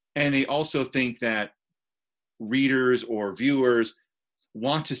 And they also think that readers or viewers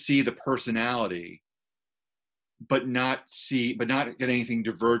want to see the personality, but not get anything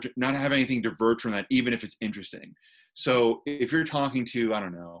divergent, not have anything diverge from that, even if it's interesting. So if you're talking to, I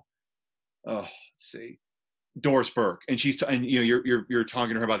don't know, let's see, Doris Burke, and you're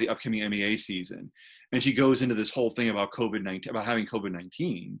talking to her about the upcoming NBA season, and she goes into this whole thing about COVID-19, about having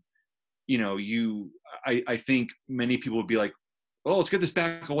COVID-19. I think many people would be like, oh, let's get this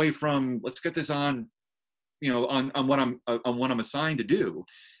let's get this on, on what I'm assigned to do.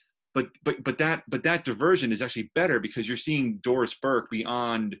 But that diversion is actually better, because you're seeing Doris Burke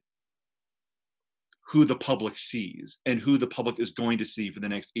beyond who the public sees and who the public is going to see for the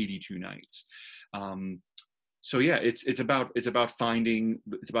next 82 nights. So yeah, it's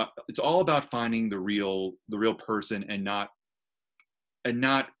all about finding the real person, and not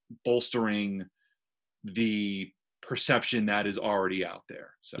bolstering the perception that is already out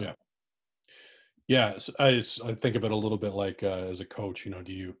there. So yeah. I think of it a little bit like as a coach.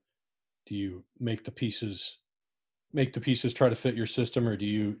 Do you make the pieces try to fit your system, or do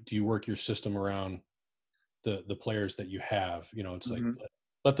you work your system around the players that you have? It's like,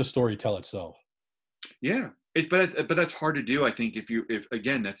 let the story tell itself. Yeah, but that's hard to do. I think if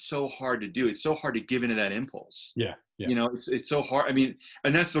again, that's so hard to do. It's so hard to give into that impulse. Yeah. It's so hard. I mean,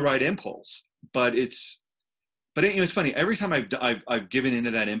 and that's the right impulse, but it's funny. Every time I've given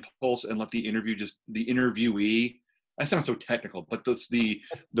into that impulse and let the interviewee, that sounds so technical, but the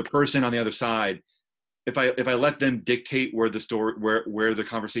person on the other side, if I let them dictate where the story, where the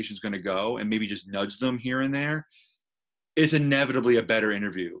conversation is going to go, and maybe just nudge them here and there, it's inevitably a better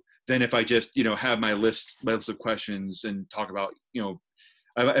interview than if I just have my list of questions and talk about, if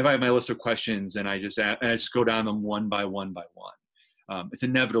I have my list of questions and I just go down them one by one. It's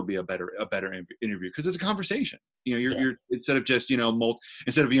inevitably a better interview, because it's a conversation. You're instead of just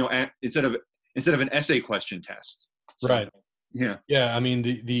instead of an essay question test. So, right. Yeah. I mean,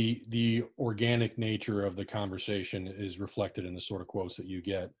 the organic nature of the conversation is reflected in the sort of quotes that you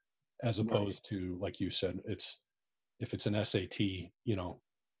get, as opposed to, like you said, if it's an SAT,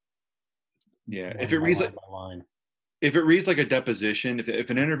 yeah. If it reads like a deposition, if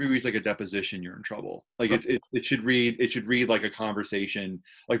an interview reads like a deposition, you're in trouble. Like it should read like a conversation,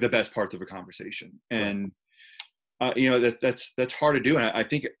 like the best parts of a conversation. And that's hard to do. And I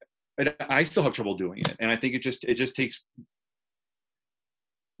think I still have trouble doing it. And I think it just takes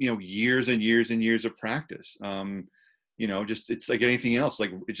years and years and years of practice. It's like anything else.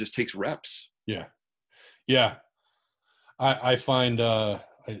 Like, it just takes reps. Yeah. I find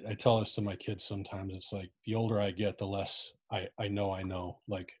I tell this to my kids sometimes. It's like, the older I get, the less I know.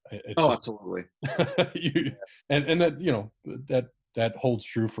 Like, absolutely. and that that holds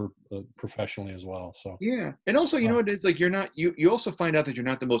true for professionally as well. So yeah, and also it's like, you also find out that you're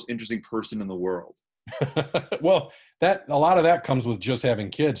not the most interesting person in the world. Well, a lot of that comes with just having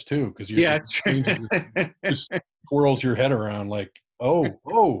kids too, because It's true. just swirls your head around like,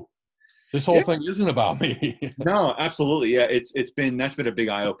 oh, this whole Yeah. thing isn't about me. No, absolutely. Yeah, that's been a big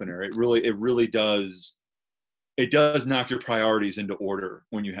eye opener. It really does. It does knock your priorities into order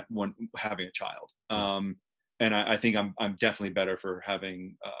when having a child. Yeah. And I think I'm definitely better for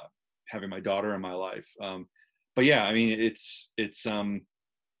having my daughter in my life. But yeah, I mean, it's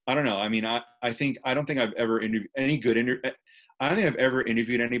I don't know. I mean, I don't think I've ever interviewed any good I don't think I've ever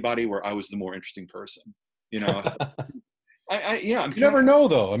interviewed anybody where I was the more interesting person. You know, yeah, I'm You kind never know,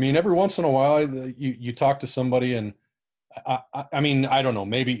 though. I mean, every once in a while, you talk to somebody, and I mean, I don't know.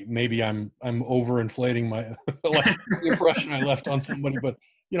 Maybe I'm overinflating my like the impression I left on somebody, but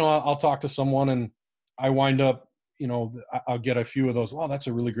I'll talk to someone, and I wind up, I'll get a few of those. Oh, that's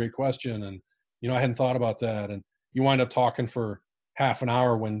a really great question, and I hadn't thought about that, and you wind up talking for half an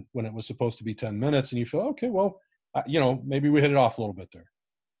hour when it was supposed to be 10 minutes, and you feel okay, well, maybe we hit it off a little bit there.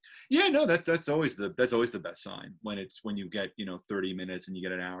 yeah, no, that's always the best sign when you get 30 minutes and you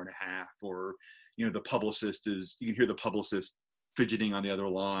get an hour and a half, or you can hear the publicist fidgeting on the other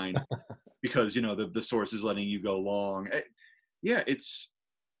line because the source is letting you go long. Yeah, it's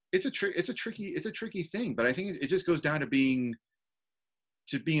a tricky thing, but I think it just goes down to being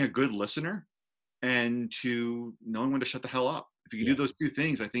a good listener and to knowing when to shut the hell up. If you can Yeah, do those two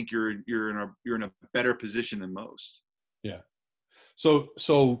things, I think you're in a better position than most. yeah.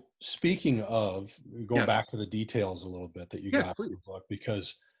 So speaking of going back Yes. to the details a little bit that you Yes, got in please. the book,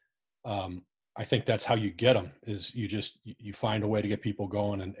 because I think that's how you get them, is you find a way to get people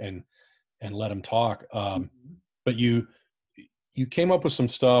going and let them talk. Mhm. But you came up with some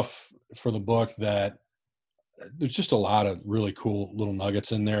stuff for the book that there's just a lot of really cool little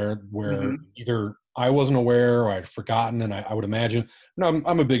nuggets in there where Mhm. either I wasn't aware or I'd forgotten. And I would imagine,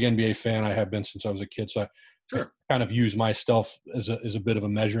 I'm a big NBA fan. I have been since I was a kid. So I Sure. kind of use myself as a bit of a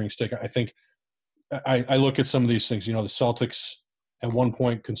measuring stick. I think I look at some of these things, the Celtics at one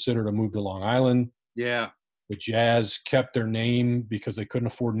point considered a move to Long Island. Yeah. The Jazz kept their name because they couldn't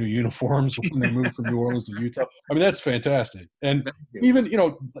afford new uniforms when they moved from New Orleans to Utah. I mean, that's fantastic. And Thank you. even,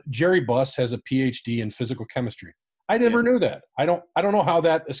 Jerry Buss has a PhD in physical chemistry. I Yeah. never knew that. I don't know how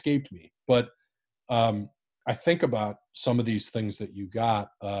that escaped me, but I think about some of these things that you got.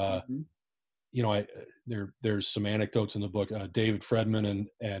 Mhm. There's some anecdotes in the book. David Fredman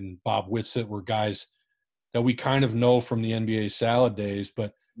and Bob Whitsitt were guys that we kind of know from the NBA salad days,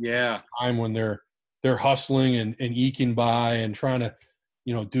 but Yeah. time when they're hustling and eking by and trying to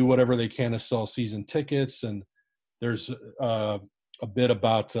do whatever they can to sell season tickets. And there's a bit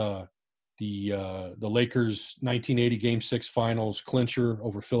about the Lakers 1980 Game 6 Finals clincher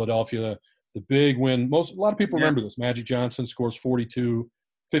over Philadelphia, the big win. A lot of people Yeah. remember this. Magic Johnson scores 42,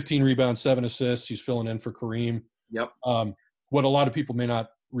 15 rebounds, 7 assists. He's filling in for Kareem. Yep. What a lot of people may not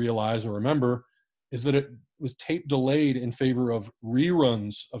realize or remember is that it was tape delayed in favor of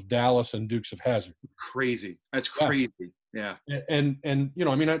reruns of Dallas and Dukes of Hazzard. Crazy. That's Yeah. crazy. Yeah. And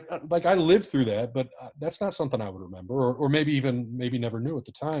I mean, I lived through that, but that's not something I would remember, or maybe never knew at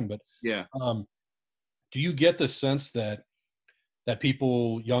the time. But Yeah. um, do you get the sense that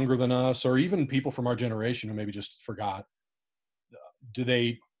people younger than us, or even people from our generation who maybe just forgot, do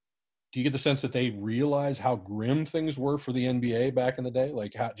they do you get the sense that they realize how grim things were for the NBA back in the day?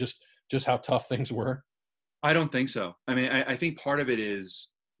 Like how just how tough things were? I don't think so. I mean, I think part of it is,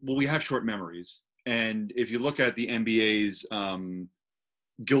 well, we have short memories. And if you look at the NBA's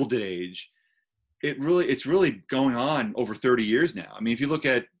Gilded Age, it's really going on over 30 years now. I mean, if you look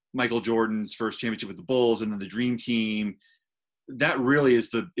at Michael Jordan's first championship with the Bulls and then the Dream Team, that really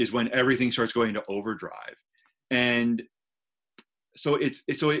is when everything starts going into overdrive. And so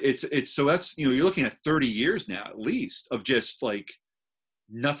that's, you're looking at 30 years now at least of just like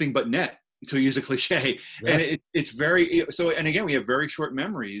nothing but net, to use a cliche. Yeah. And it's very, so, and again, we have very short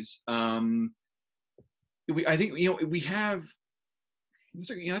memories. I think, we have,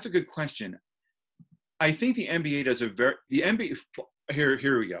 that's a good question. I think the NBA does the NBA,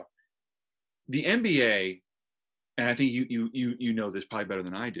 here we go. The NBA, and I think you know this probably better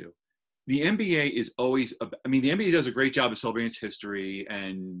than I do. The NBA is always, I mean, the NBA does a great job of celebrating its history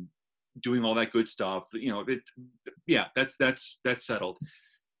and doing all that good stuff. Yeah, that's settled.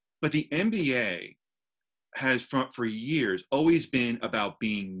 But the NBA has, for years, always been about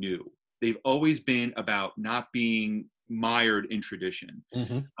being new. They've always been about not being mired in tradition.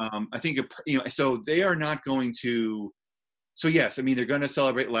 Mm-hmm. I think, so they are not going to. So yes, I mean, they're going to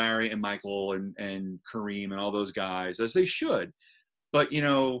celebrate Larry and Michael and Kareem and all those guys, as they should. But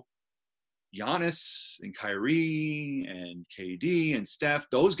Giannis and Kyrie and KD and Steph,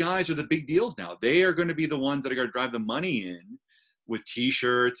 those guys are the big deals now. They are going to be the ones that are going to drive the money in with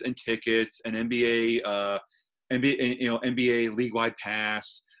T-shirts and tickets and NBA NBA league-wide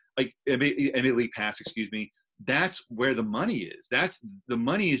pass, like NBA league pass, excuse me. That's where the money is. The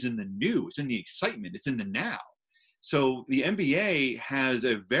money is in the new. It's in the excitement. It's in the now. So the NBA has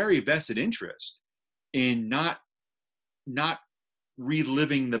a very vested interest in not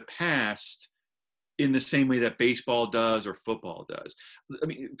reliving the past in the same way that baseball does or football does. I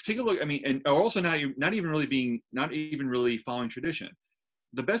mean, take a look. I mean, and also not even really following tradition.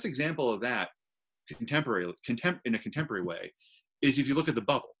 The best example of that in a contemporary way is if you look at the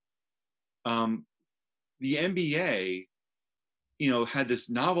bubble. The NBA, had this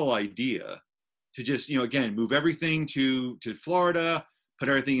novel idea to just, again, move everything to Florida, put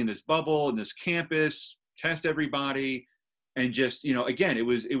everything in this bubble, in this campus, test everybody, and just, again, it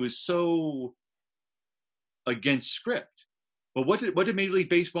was so against script. But what did Major League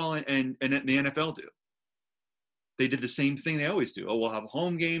Baseball and the NFL do? They did the same thing they always do. Oh, we'll have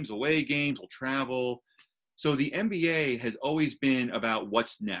home games, away games, we'll travel. So the NBA has always been about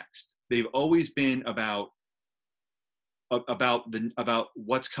what's next. They've always been about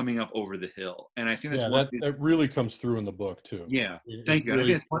what's coming up over the hill, and I think that really comes through in the book too. Yeah, thank you.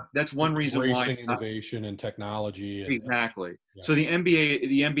 Really, I think that's one reason why innovation and technology. Exactly. Yeah. So the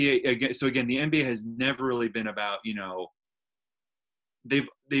NBA again. So again, the NBA has never really been about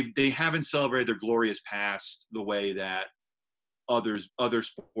they haven't celebrated their glorious past the way that other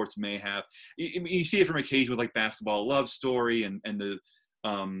sports may have. You see it from occasion with like Basketball Love Story and the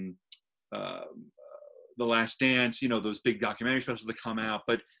Last Dance, those big documentary specials that come out.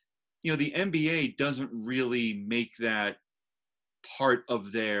 But, the NBA doesn't really make that part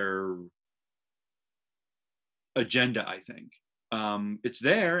of their agenda, I think. It's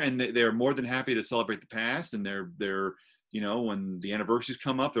there, and they're more than happy to celebrate the past, and they're when the anniversaries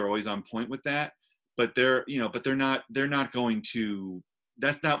come up, they're always on point with that. But they're not going to,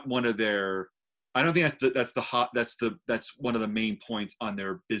 that's not one of their, I don't think that's one of the main points on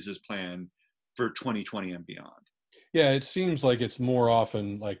their business plan for 2020 and beyond. Yeah, it seems like it's more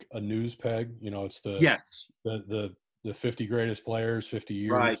often like a news peg. It's the 50 greatest players, 50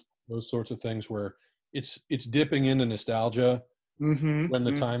 years, right. Those sorts of things where it's dipping into nostalgia when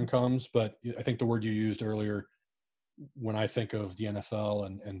the time comes. But I think the word you used earlier, when I think of the NFL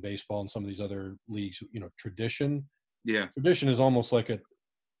and baseball and some of these other leagues, tradition. Yeah, tradition is almost like a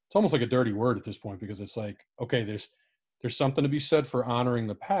dirty word at this point, because it's like, okay, there's something to be said for honoring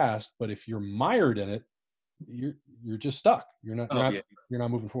the past, but if you're mired in it, you're just stuck. You're not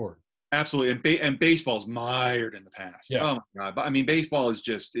moving forward. Absolutely, and baseball's mired in the past. Yeah. Oh my God! But I mean, baseball is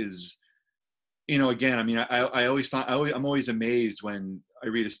again. I mean, I'm always amazed when I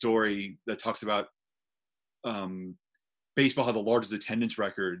read a story that talks about baseball had the largest attendance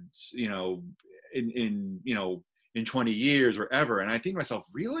records, in 20 years or ever, and I think to myself,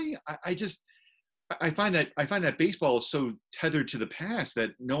 really, I find that baseball is so tethered to the past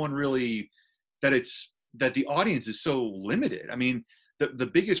that no one really, that the audience is so limited. I mean,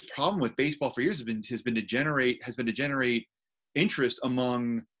 the biggest problem with baseball for years has been to generate interest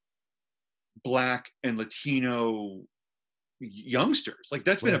among Black and Latino youngsters. Like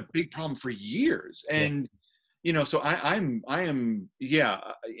that's been a big problem for years. And so I am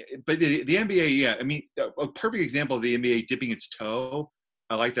but the NBA, I mean, a perfect example of the NBA dipping its toe,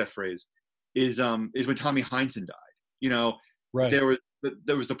 I like that phrase, is when Tommy Heinsohn died. Right. There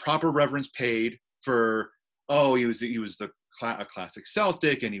was the proper reverence paid for, he was a classic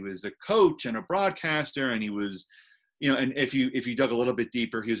Celtic, and he was a coach and a broadcaster, and he was, and if you dug a little bit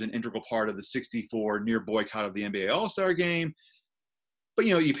deeper, he was an integral part of the '64 near boycott of the NBA All-Star Game. But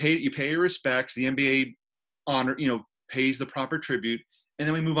you pay your respects. The NBA pays the proper tribute, and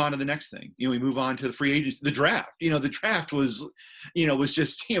then we move on to the next thing. We move on to the free agency, the draft. The draft was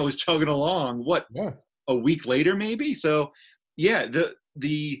just was chugging along. A week later maybe. So yeah,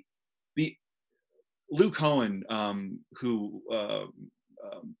 the Luke Cohen, Joe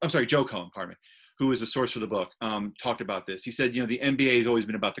Cohen, pardon me, who was a source for the book, talked about this. He said, the NBA has always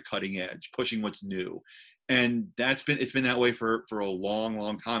been about the cutting edge, pushing what's new. And it's been that way for a long,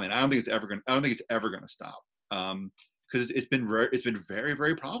 long time. And I don't think it's ever going to stop. Because it's been very,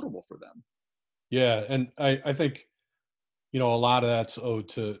 very profitable for them. Yeah. And I think, a lot of that's owed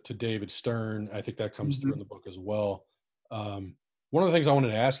to David Stern. I think that comes through in the book as well. One of the things I wanted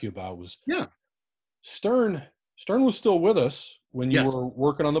to ask you about was, Stern was still with us when you were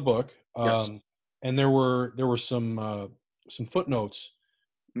working on the book. And there were some footnotes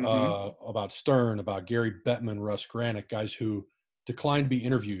about Stern, about Gary Bettman, Russ Granick, guys who declined to be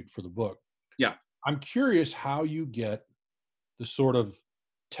interviewed for the book. Yeah. I'm curious how you get the sort of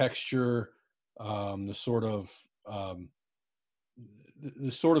texture, the sort of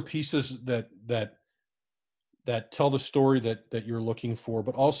pieces that that tell the story that you're looking for,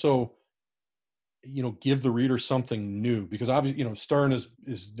 but also, give the reader something new, because obviously, Stern is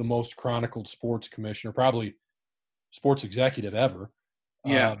the most chronicled sports commissioner, probably sports executive ever.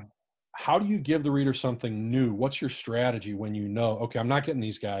 Yeah, How do you give the reader something new? What's your strategy when okay, I'm not getting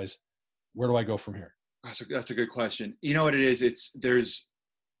these guys. Where do I go from here? that's a good question. You know what it is?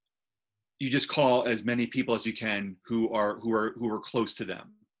 You just call as many people as you can who are close to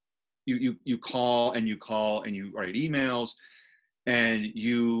them. You call and you call and you write emails and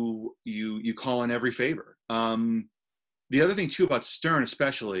you call in every favor. The other thing too about Stern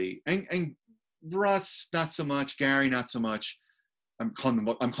especially, and Russ not so much, Gary not so much. I'm calling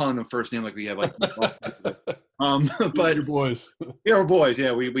them first name like we have like but Your boys. yeah, we're boys.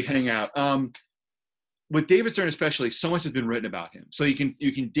 Yeah, we hang out. With David Stern especially, so much has been written about him. So you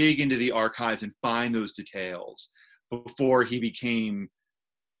can dig into the archives and find those details before he became,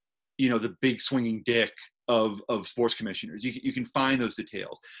 the big swinging dick of sports commissioners. You can find those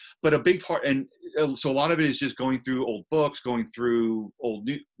details, but a big part, and so a lot of it is just going through old books, going through old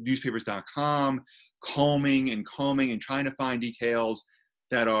newspapers.com, combing and trying to find details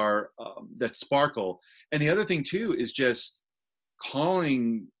that sparkle. And the other thing too is just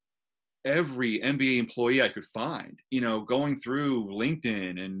calling every NBA employee I could find, going through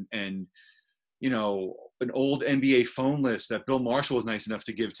LinkedIn and an old NBA phone list that Bill Marshall was nice enough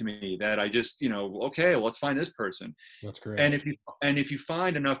to give to me that I just, okay, well, let's find this person. That's great. And if you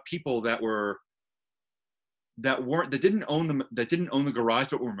find enough people that didn't own the garage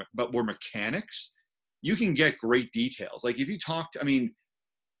but were mechanics, you can get great details. Like if you talked, I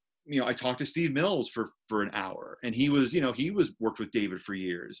talked to Steve Mills for an hour, and he was worked with David for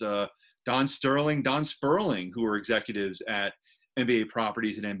years. Don Sperling, who were executives at NBA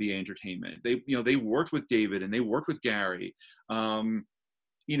Properties and NBA Entertainment. They worked with David and they worked with Gary. A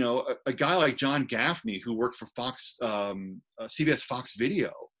guy like John Gaffney, who worked for Fox, CBS Fox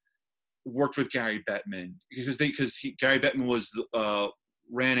Video, worked with Gary Bettman because Gary Bettman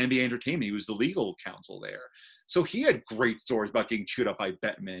ran NBA Entertainment. He was the legal counsel there. So he had great stories about getting chewed up by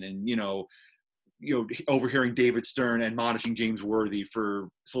Bettman and, overhearing David Stern admonishing James Worthy for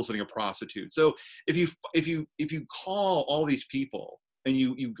soliciting a prostitute. So if you call all these people and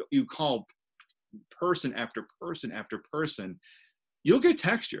you call person after person after person, you'll get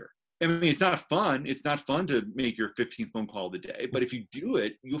texture. I mean, it's not fun. It's not fun to make your 15th phone call of the day, but if you do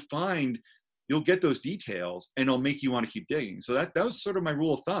it, you'll get those details and it'll make you want to keep digging. So that was sort of my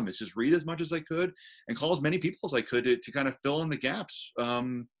rule of thumb, is just read as much as I could and call as many people as I could to kind of fill in the gaps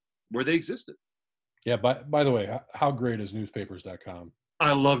where they existed. Yeah. By the way, how great is newspapers.com?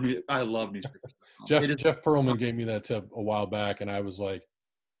 I love newspapers. Jeff Pearlman gave me that tip a while back, and I was like,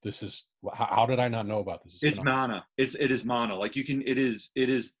 "This is how did I not know about this?" It's mana. It is mana. Like it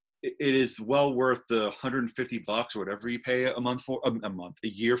is well worth the $150 or whatever you pay a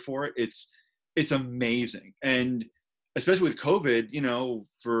year for it. It's amazing, and especially with COVID,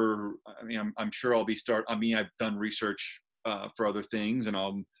 I'm sure I've done research for other things, and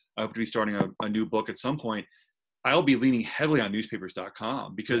I hope to be starting a new book at some point. I'll be leaning heavily on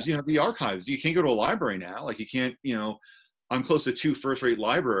newspapers.com because, the archives, you can't go to a library now. Like you can't, I'm close to 2 first-rate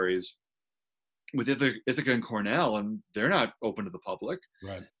libraries with Ithaca and Cornell, and they're not open to the public.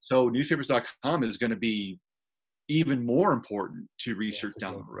 Right. So newspapers.com is going to be even more important to research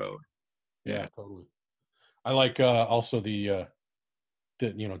down the road. Yeah, totally. I like also the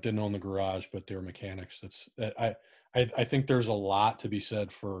didn't own the garage, but they were mechanics. I think there's a lot to be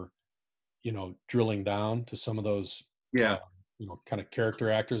said for, drilling down to some of those, kind of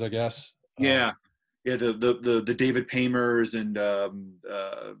character actors, I guess. Yeah. The David Paymers and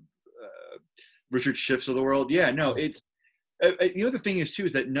Richard Schiffs of the world. Yeah, no, it's the thing is too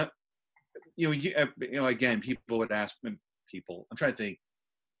is that again, people would ask people. I'm trying to think.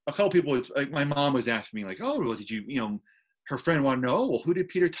 A couple people, like my mom was asking me, like, "Oh, well, did you, her friend wanted to know, well, who did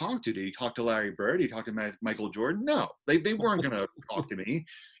Peter talk to? Did he talk to Larry Bird? Did he talk to Michael Jordan?" No, they weren't going to talk to me.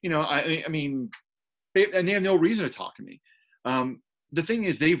 I mean, they have no reason to talk to me. The thing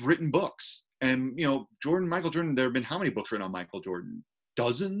is, they've written books, and Michael Jordan. There have been how many books written on Michael Jordan?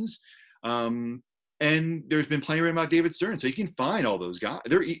 Dozens. And there's been plenty written about David Stern, so you can find all those guys.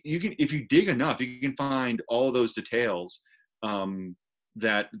 If you dig enough, you can find all those details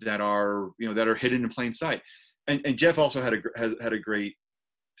that are hidden in plain sight. And Jeff also had a great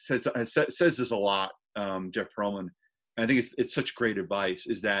says this a lot. Jeff Pearlman, and I think it's such great advice,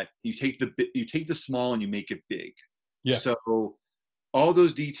 is that you take the small and you make it big. Yeah. So all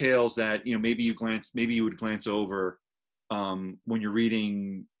those details that maybe you would glance over when you're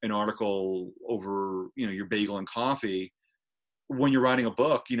reading an article over your bagel and coffee, when you're writing a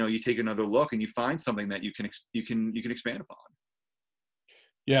book, you take another look and you find something that you can expand upon.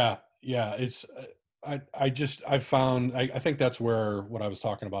 Yeah, yeah. It's I've found I think that's where what I was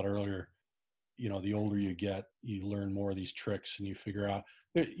talking about earlier. The older you get, you learn more of these tricks, and you figure out.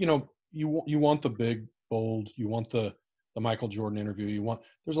 You want the big, bold. You want the Michael Jordan interview.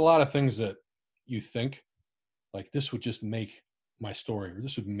 There's a lot of things that you think like this would just make my story, or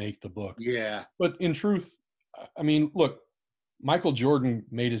this would make the book. Yeah. But in truth, I mean, look, Michael Jordan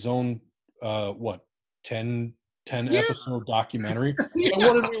made his own what 10 Yeah. episode documentary. Yeah. And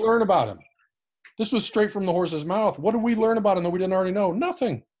what did we learn about him? This was straight from the horse's mouth. What did we learn about him that we didn't already know?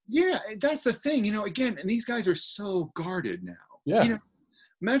 Nothing. Yeah, that's the thing. Again, and these guys are so guarded now. Yeah.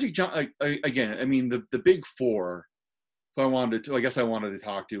 Magic John, again, I mean, the big four who I guess I wanted to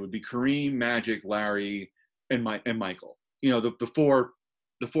talk to would be Kareem, Magic, Larry, and Michael. The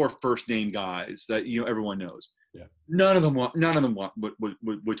four first name guys that everyone knows. Yeah. None of them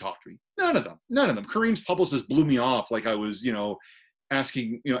would talk to me. None of them. Kareem's publicist blew me off like I was,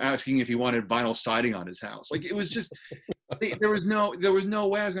 asking if he wanted vinyl siding on his house. Like it was just there was no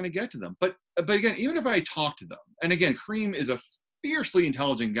way I was going to get to them. But again, even if I talked to them, and again, Kareem is a fiercely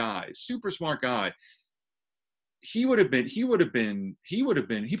intelligent guy, super smart guy. He probably would have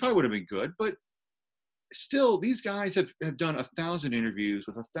been good, but still, these guys have done 1,000 interviews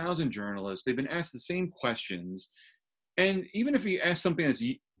with 1,000 journalists. They've been asked the same questions. And even if you ask something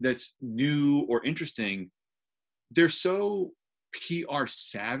that's new or interesting, they're so PR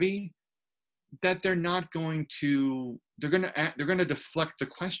savvy that they're going to deflect the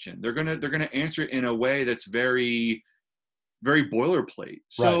question. They're going to answer it in a way that's very, very boilerplate.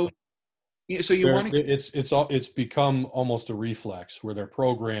 So, right. So you want to, it's become almost a reflex where they're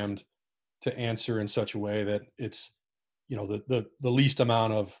programmed to answer in such a way that it's, the least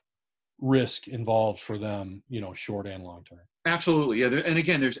amount of risk involved for them, short and long term. Absolutely. Yeah. And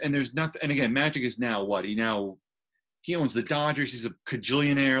again, there's nothing, and again, Magic is now what? He owns the Dodgers. He's a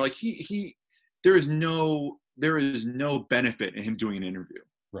cajillionaire. Like there is no benefit in him doing an interview.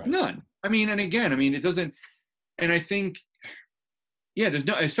 Right. None. I mean, and again, it doesn't, and I think, yeah, there's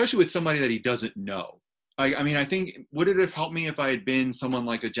no, especially with somebody that he doesn't know. I think, would it have helped me if I had been someone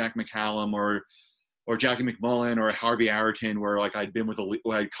like a Jack McCallum or Jackie McMullen or Harvey Arrington, where like I'd been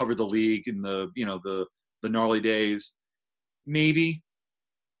where I'd covered the league in the gnarly days? Maybe,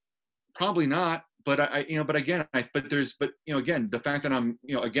 probably not. But again, the fact that I'm,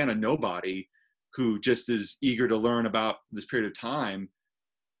 again, a nobody who just is eager to learn about this period of time,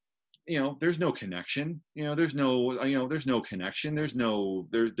 there's no connection, there's no connection. There's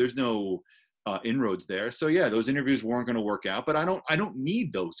no inroads there. So yeah, those interviews weren't going to work out, but I don't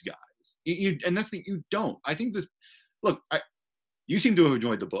need those guys. And that's you don't. I think you seem to have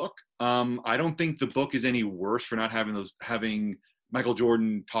enjoyed the book. I don't think the book is any worse for not having Michael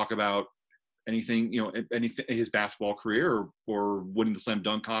Jordan talk about anything, his basketball career or winning the slam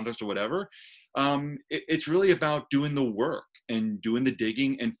dunk contest or whatever. It's really about doing the work and doing the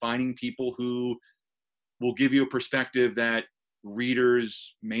digging and finding people who will give you a perspective that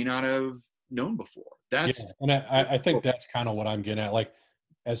readers may not have known before. And I think that's kind of what I'm getting at. Like,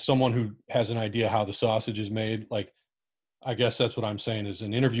 as someone who has an idea how the sausage is made, like, I guess that's what I'm saying is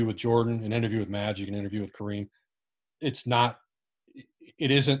an interview with Jordan, an interview with Magic, an interview with Kareem. It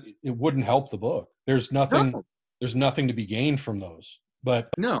wouldn't help the book. There's nothing to be gained from those. But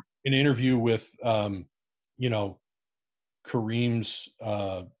no, an interview with, Kareem's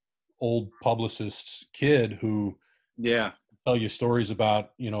old publicist's kid who tell you stories about,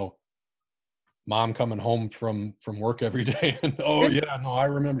 mom coming home from work every day. And I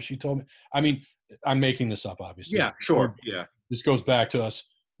remember she told me. I mean, I'm making this up, obviously. Yeah, sure. Yeah. This goes back to us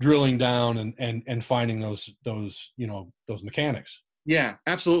drilling down and finding those mechanics. Yeah,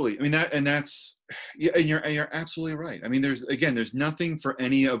 absolutely. I mean, that's and you're absolutely right. I mean, there's nothing for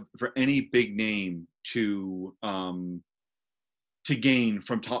any big name to gain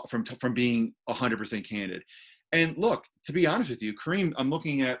from being 100% candid. And look, to be honest with you, Kareem, I'm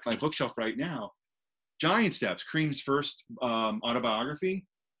looking at my bookshelf right now. Giant Steps, Kareem's first autobiography,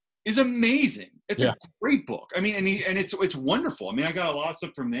 is amazing. It's a great book. I mean, and it's wonderful. I mean, I got a lot of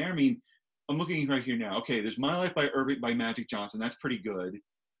stuff from there. I mean, I'm looking right here now. Okay, there's My Life by Magic Johnson. That's pretty good.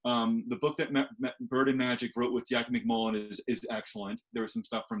 The book that Bird and Magic wrote with Jackie McMullen is excellent. There was some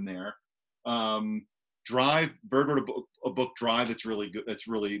stuff from there. Drive, Bird wrote a book, Drive, that's really good. That's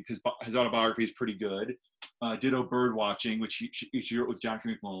really, his autobiography is pretty good. Ditto Bird Watching, which he wrote with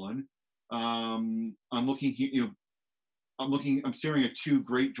Jackie McMullen. I'm looking here, I'm staring at two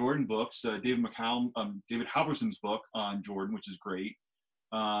great Jordan books. David Halberson's book on Jordan, which is great.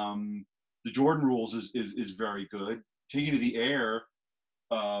 The Jordan Rules is very good. Taking to the Air,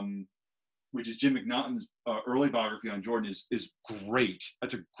 which is Jim McNaughton's early biography on Jordan, is great.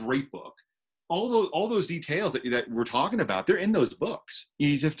 That's a great book. All those details that we're talking about, they're in those books.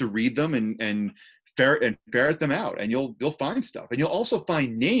 You just have to read them and ferret them out, and you'll find stuff, and you'll also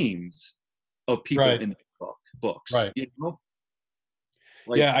find names of people in the books. Right. You know?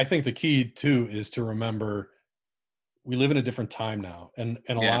 Yeah, I think the key too is to remember we live in a different time now, and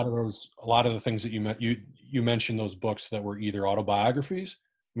a lot of the things that you mentioned, those books that were either autobiographies,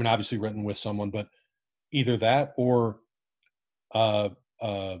 I mean, obviously written with someone, but either that or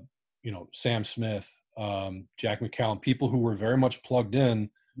Sam Smith, Jack McCallum, people who were very much plugged in.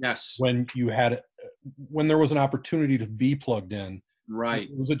 Yes. When there was an opportunity to be plugged in, right?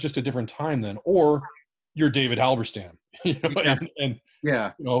 Was it just a different time then, or you're David Halberstam?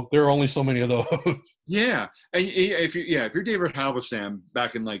 There are only so many of those. Yeah, and if you're David Halberstam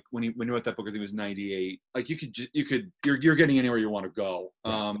back in like when he wrote that book, I think it was '98. Like you're getting anywhere you want to go.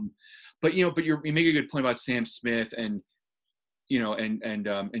 Right. But you make a good point about Sam Smith and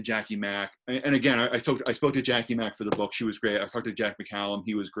Jackie Mack. And again, I spoke to Jackie Mack for the book. She was great. I talked to Jack McCallum.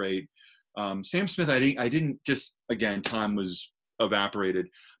 He was great. Sam Smith, I didn't just, again, time was evaporated.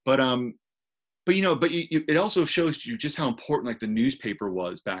 But it also shows you just how important like the newspaper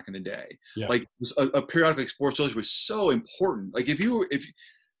was back in the day. Yeah. Like a periodic like Sports Illustrated was so important. Like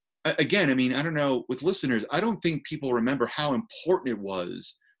again, I mean, I don't know, with listeners, I don't think people remember how important it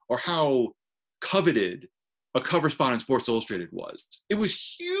was or how coveted a cover spot on Sports Illustrated was. It was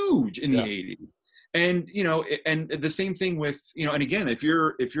huge in the 80s. And, and the same thing with, and again, if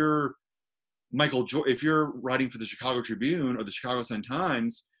you're Michael Jordan, if you're writing for the Chicago Tribune or the Chicago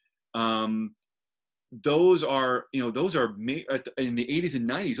Sun-Times, those are in the 80s and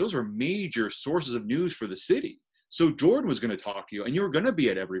 90s, those are major sources of news for the city. So Jordan was going to talk to you, and you were going to be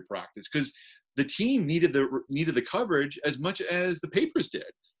at every practice because the team needed the coverage as much as the papers did.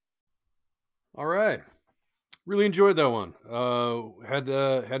 All right. Really enjoyed that one. Had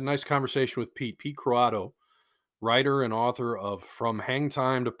a nice conversation with Pete Croatto, writer and author of From Hang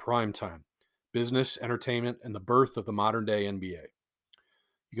Time to Prime Time, Business, Entertainment, and the Birth of the Modern Day NBA.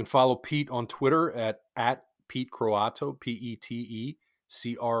 You can follow Pete on Twitter at Pete Croatto, PeteCroatto,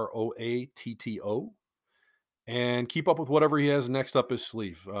 and keep up with whatever he has next up his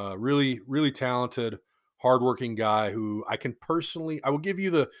sleeve. Really, really talented, hardworking guy who I will give you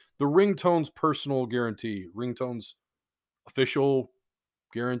the Ringtones personal guarantee, Ringtones official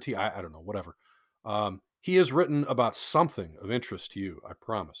guarantee. I don't know, whatever. He has written about something of interest to you, I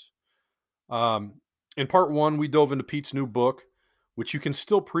promise. In part one, we dove into Pete's new book, which you can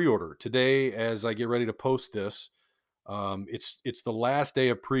still pre-order today as I get ready to post this. It's the last day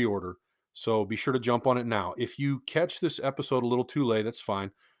of pre-order, so be sure to jump on it now. If you catch this episode a little too late, that's fine.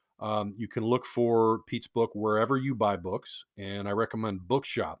 You can look for Pete's book wherever you buy books, and I recommend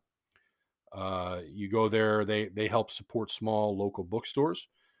Bookshop. You go there; they help support small local bookstores.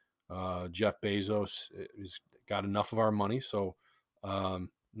 Jeff Bezos has got enough of our money, so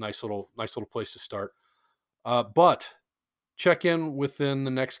nice little place to start. But check in within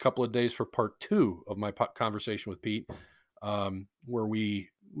the next couple of days for part 2 of my conversation with Pete, where we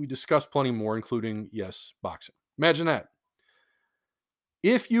discuss plenty more, including, yes, boxing. Imagine that.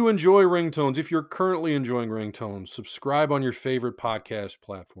 If you enjoy Ringtones, if you're currently enjoying Ringtones, subscribe on your favorite podcast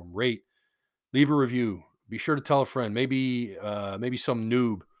platform. Rate, leave a review. Be sure to tell a friend, maybe some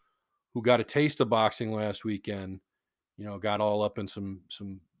noob who got a taste of boxing last weekend, got all up in some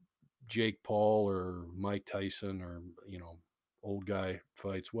Jake Paul or Mike Tyson or, old guy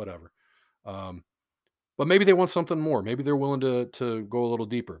fights, whatever. But maybe they want something more. Maybe they're willing to go a little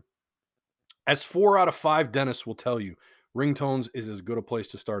deeper. As 4 out of 5 dentists will tell you, Ringtones is as good a place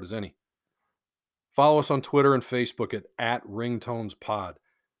to start as any. Follow us on Twitter and Facebook at @RingtonesPod.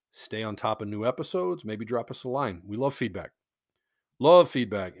 Stay on top of new episodes. Maybe drop us a line. We love feedback.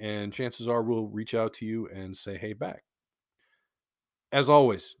 And chances are we'll reach out to you and say hey back. As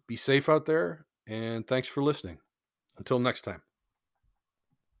always, be safe out there, and thanks for listening. Until next time.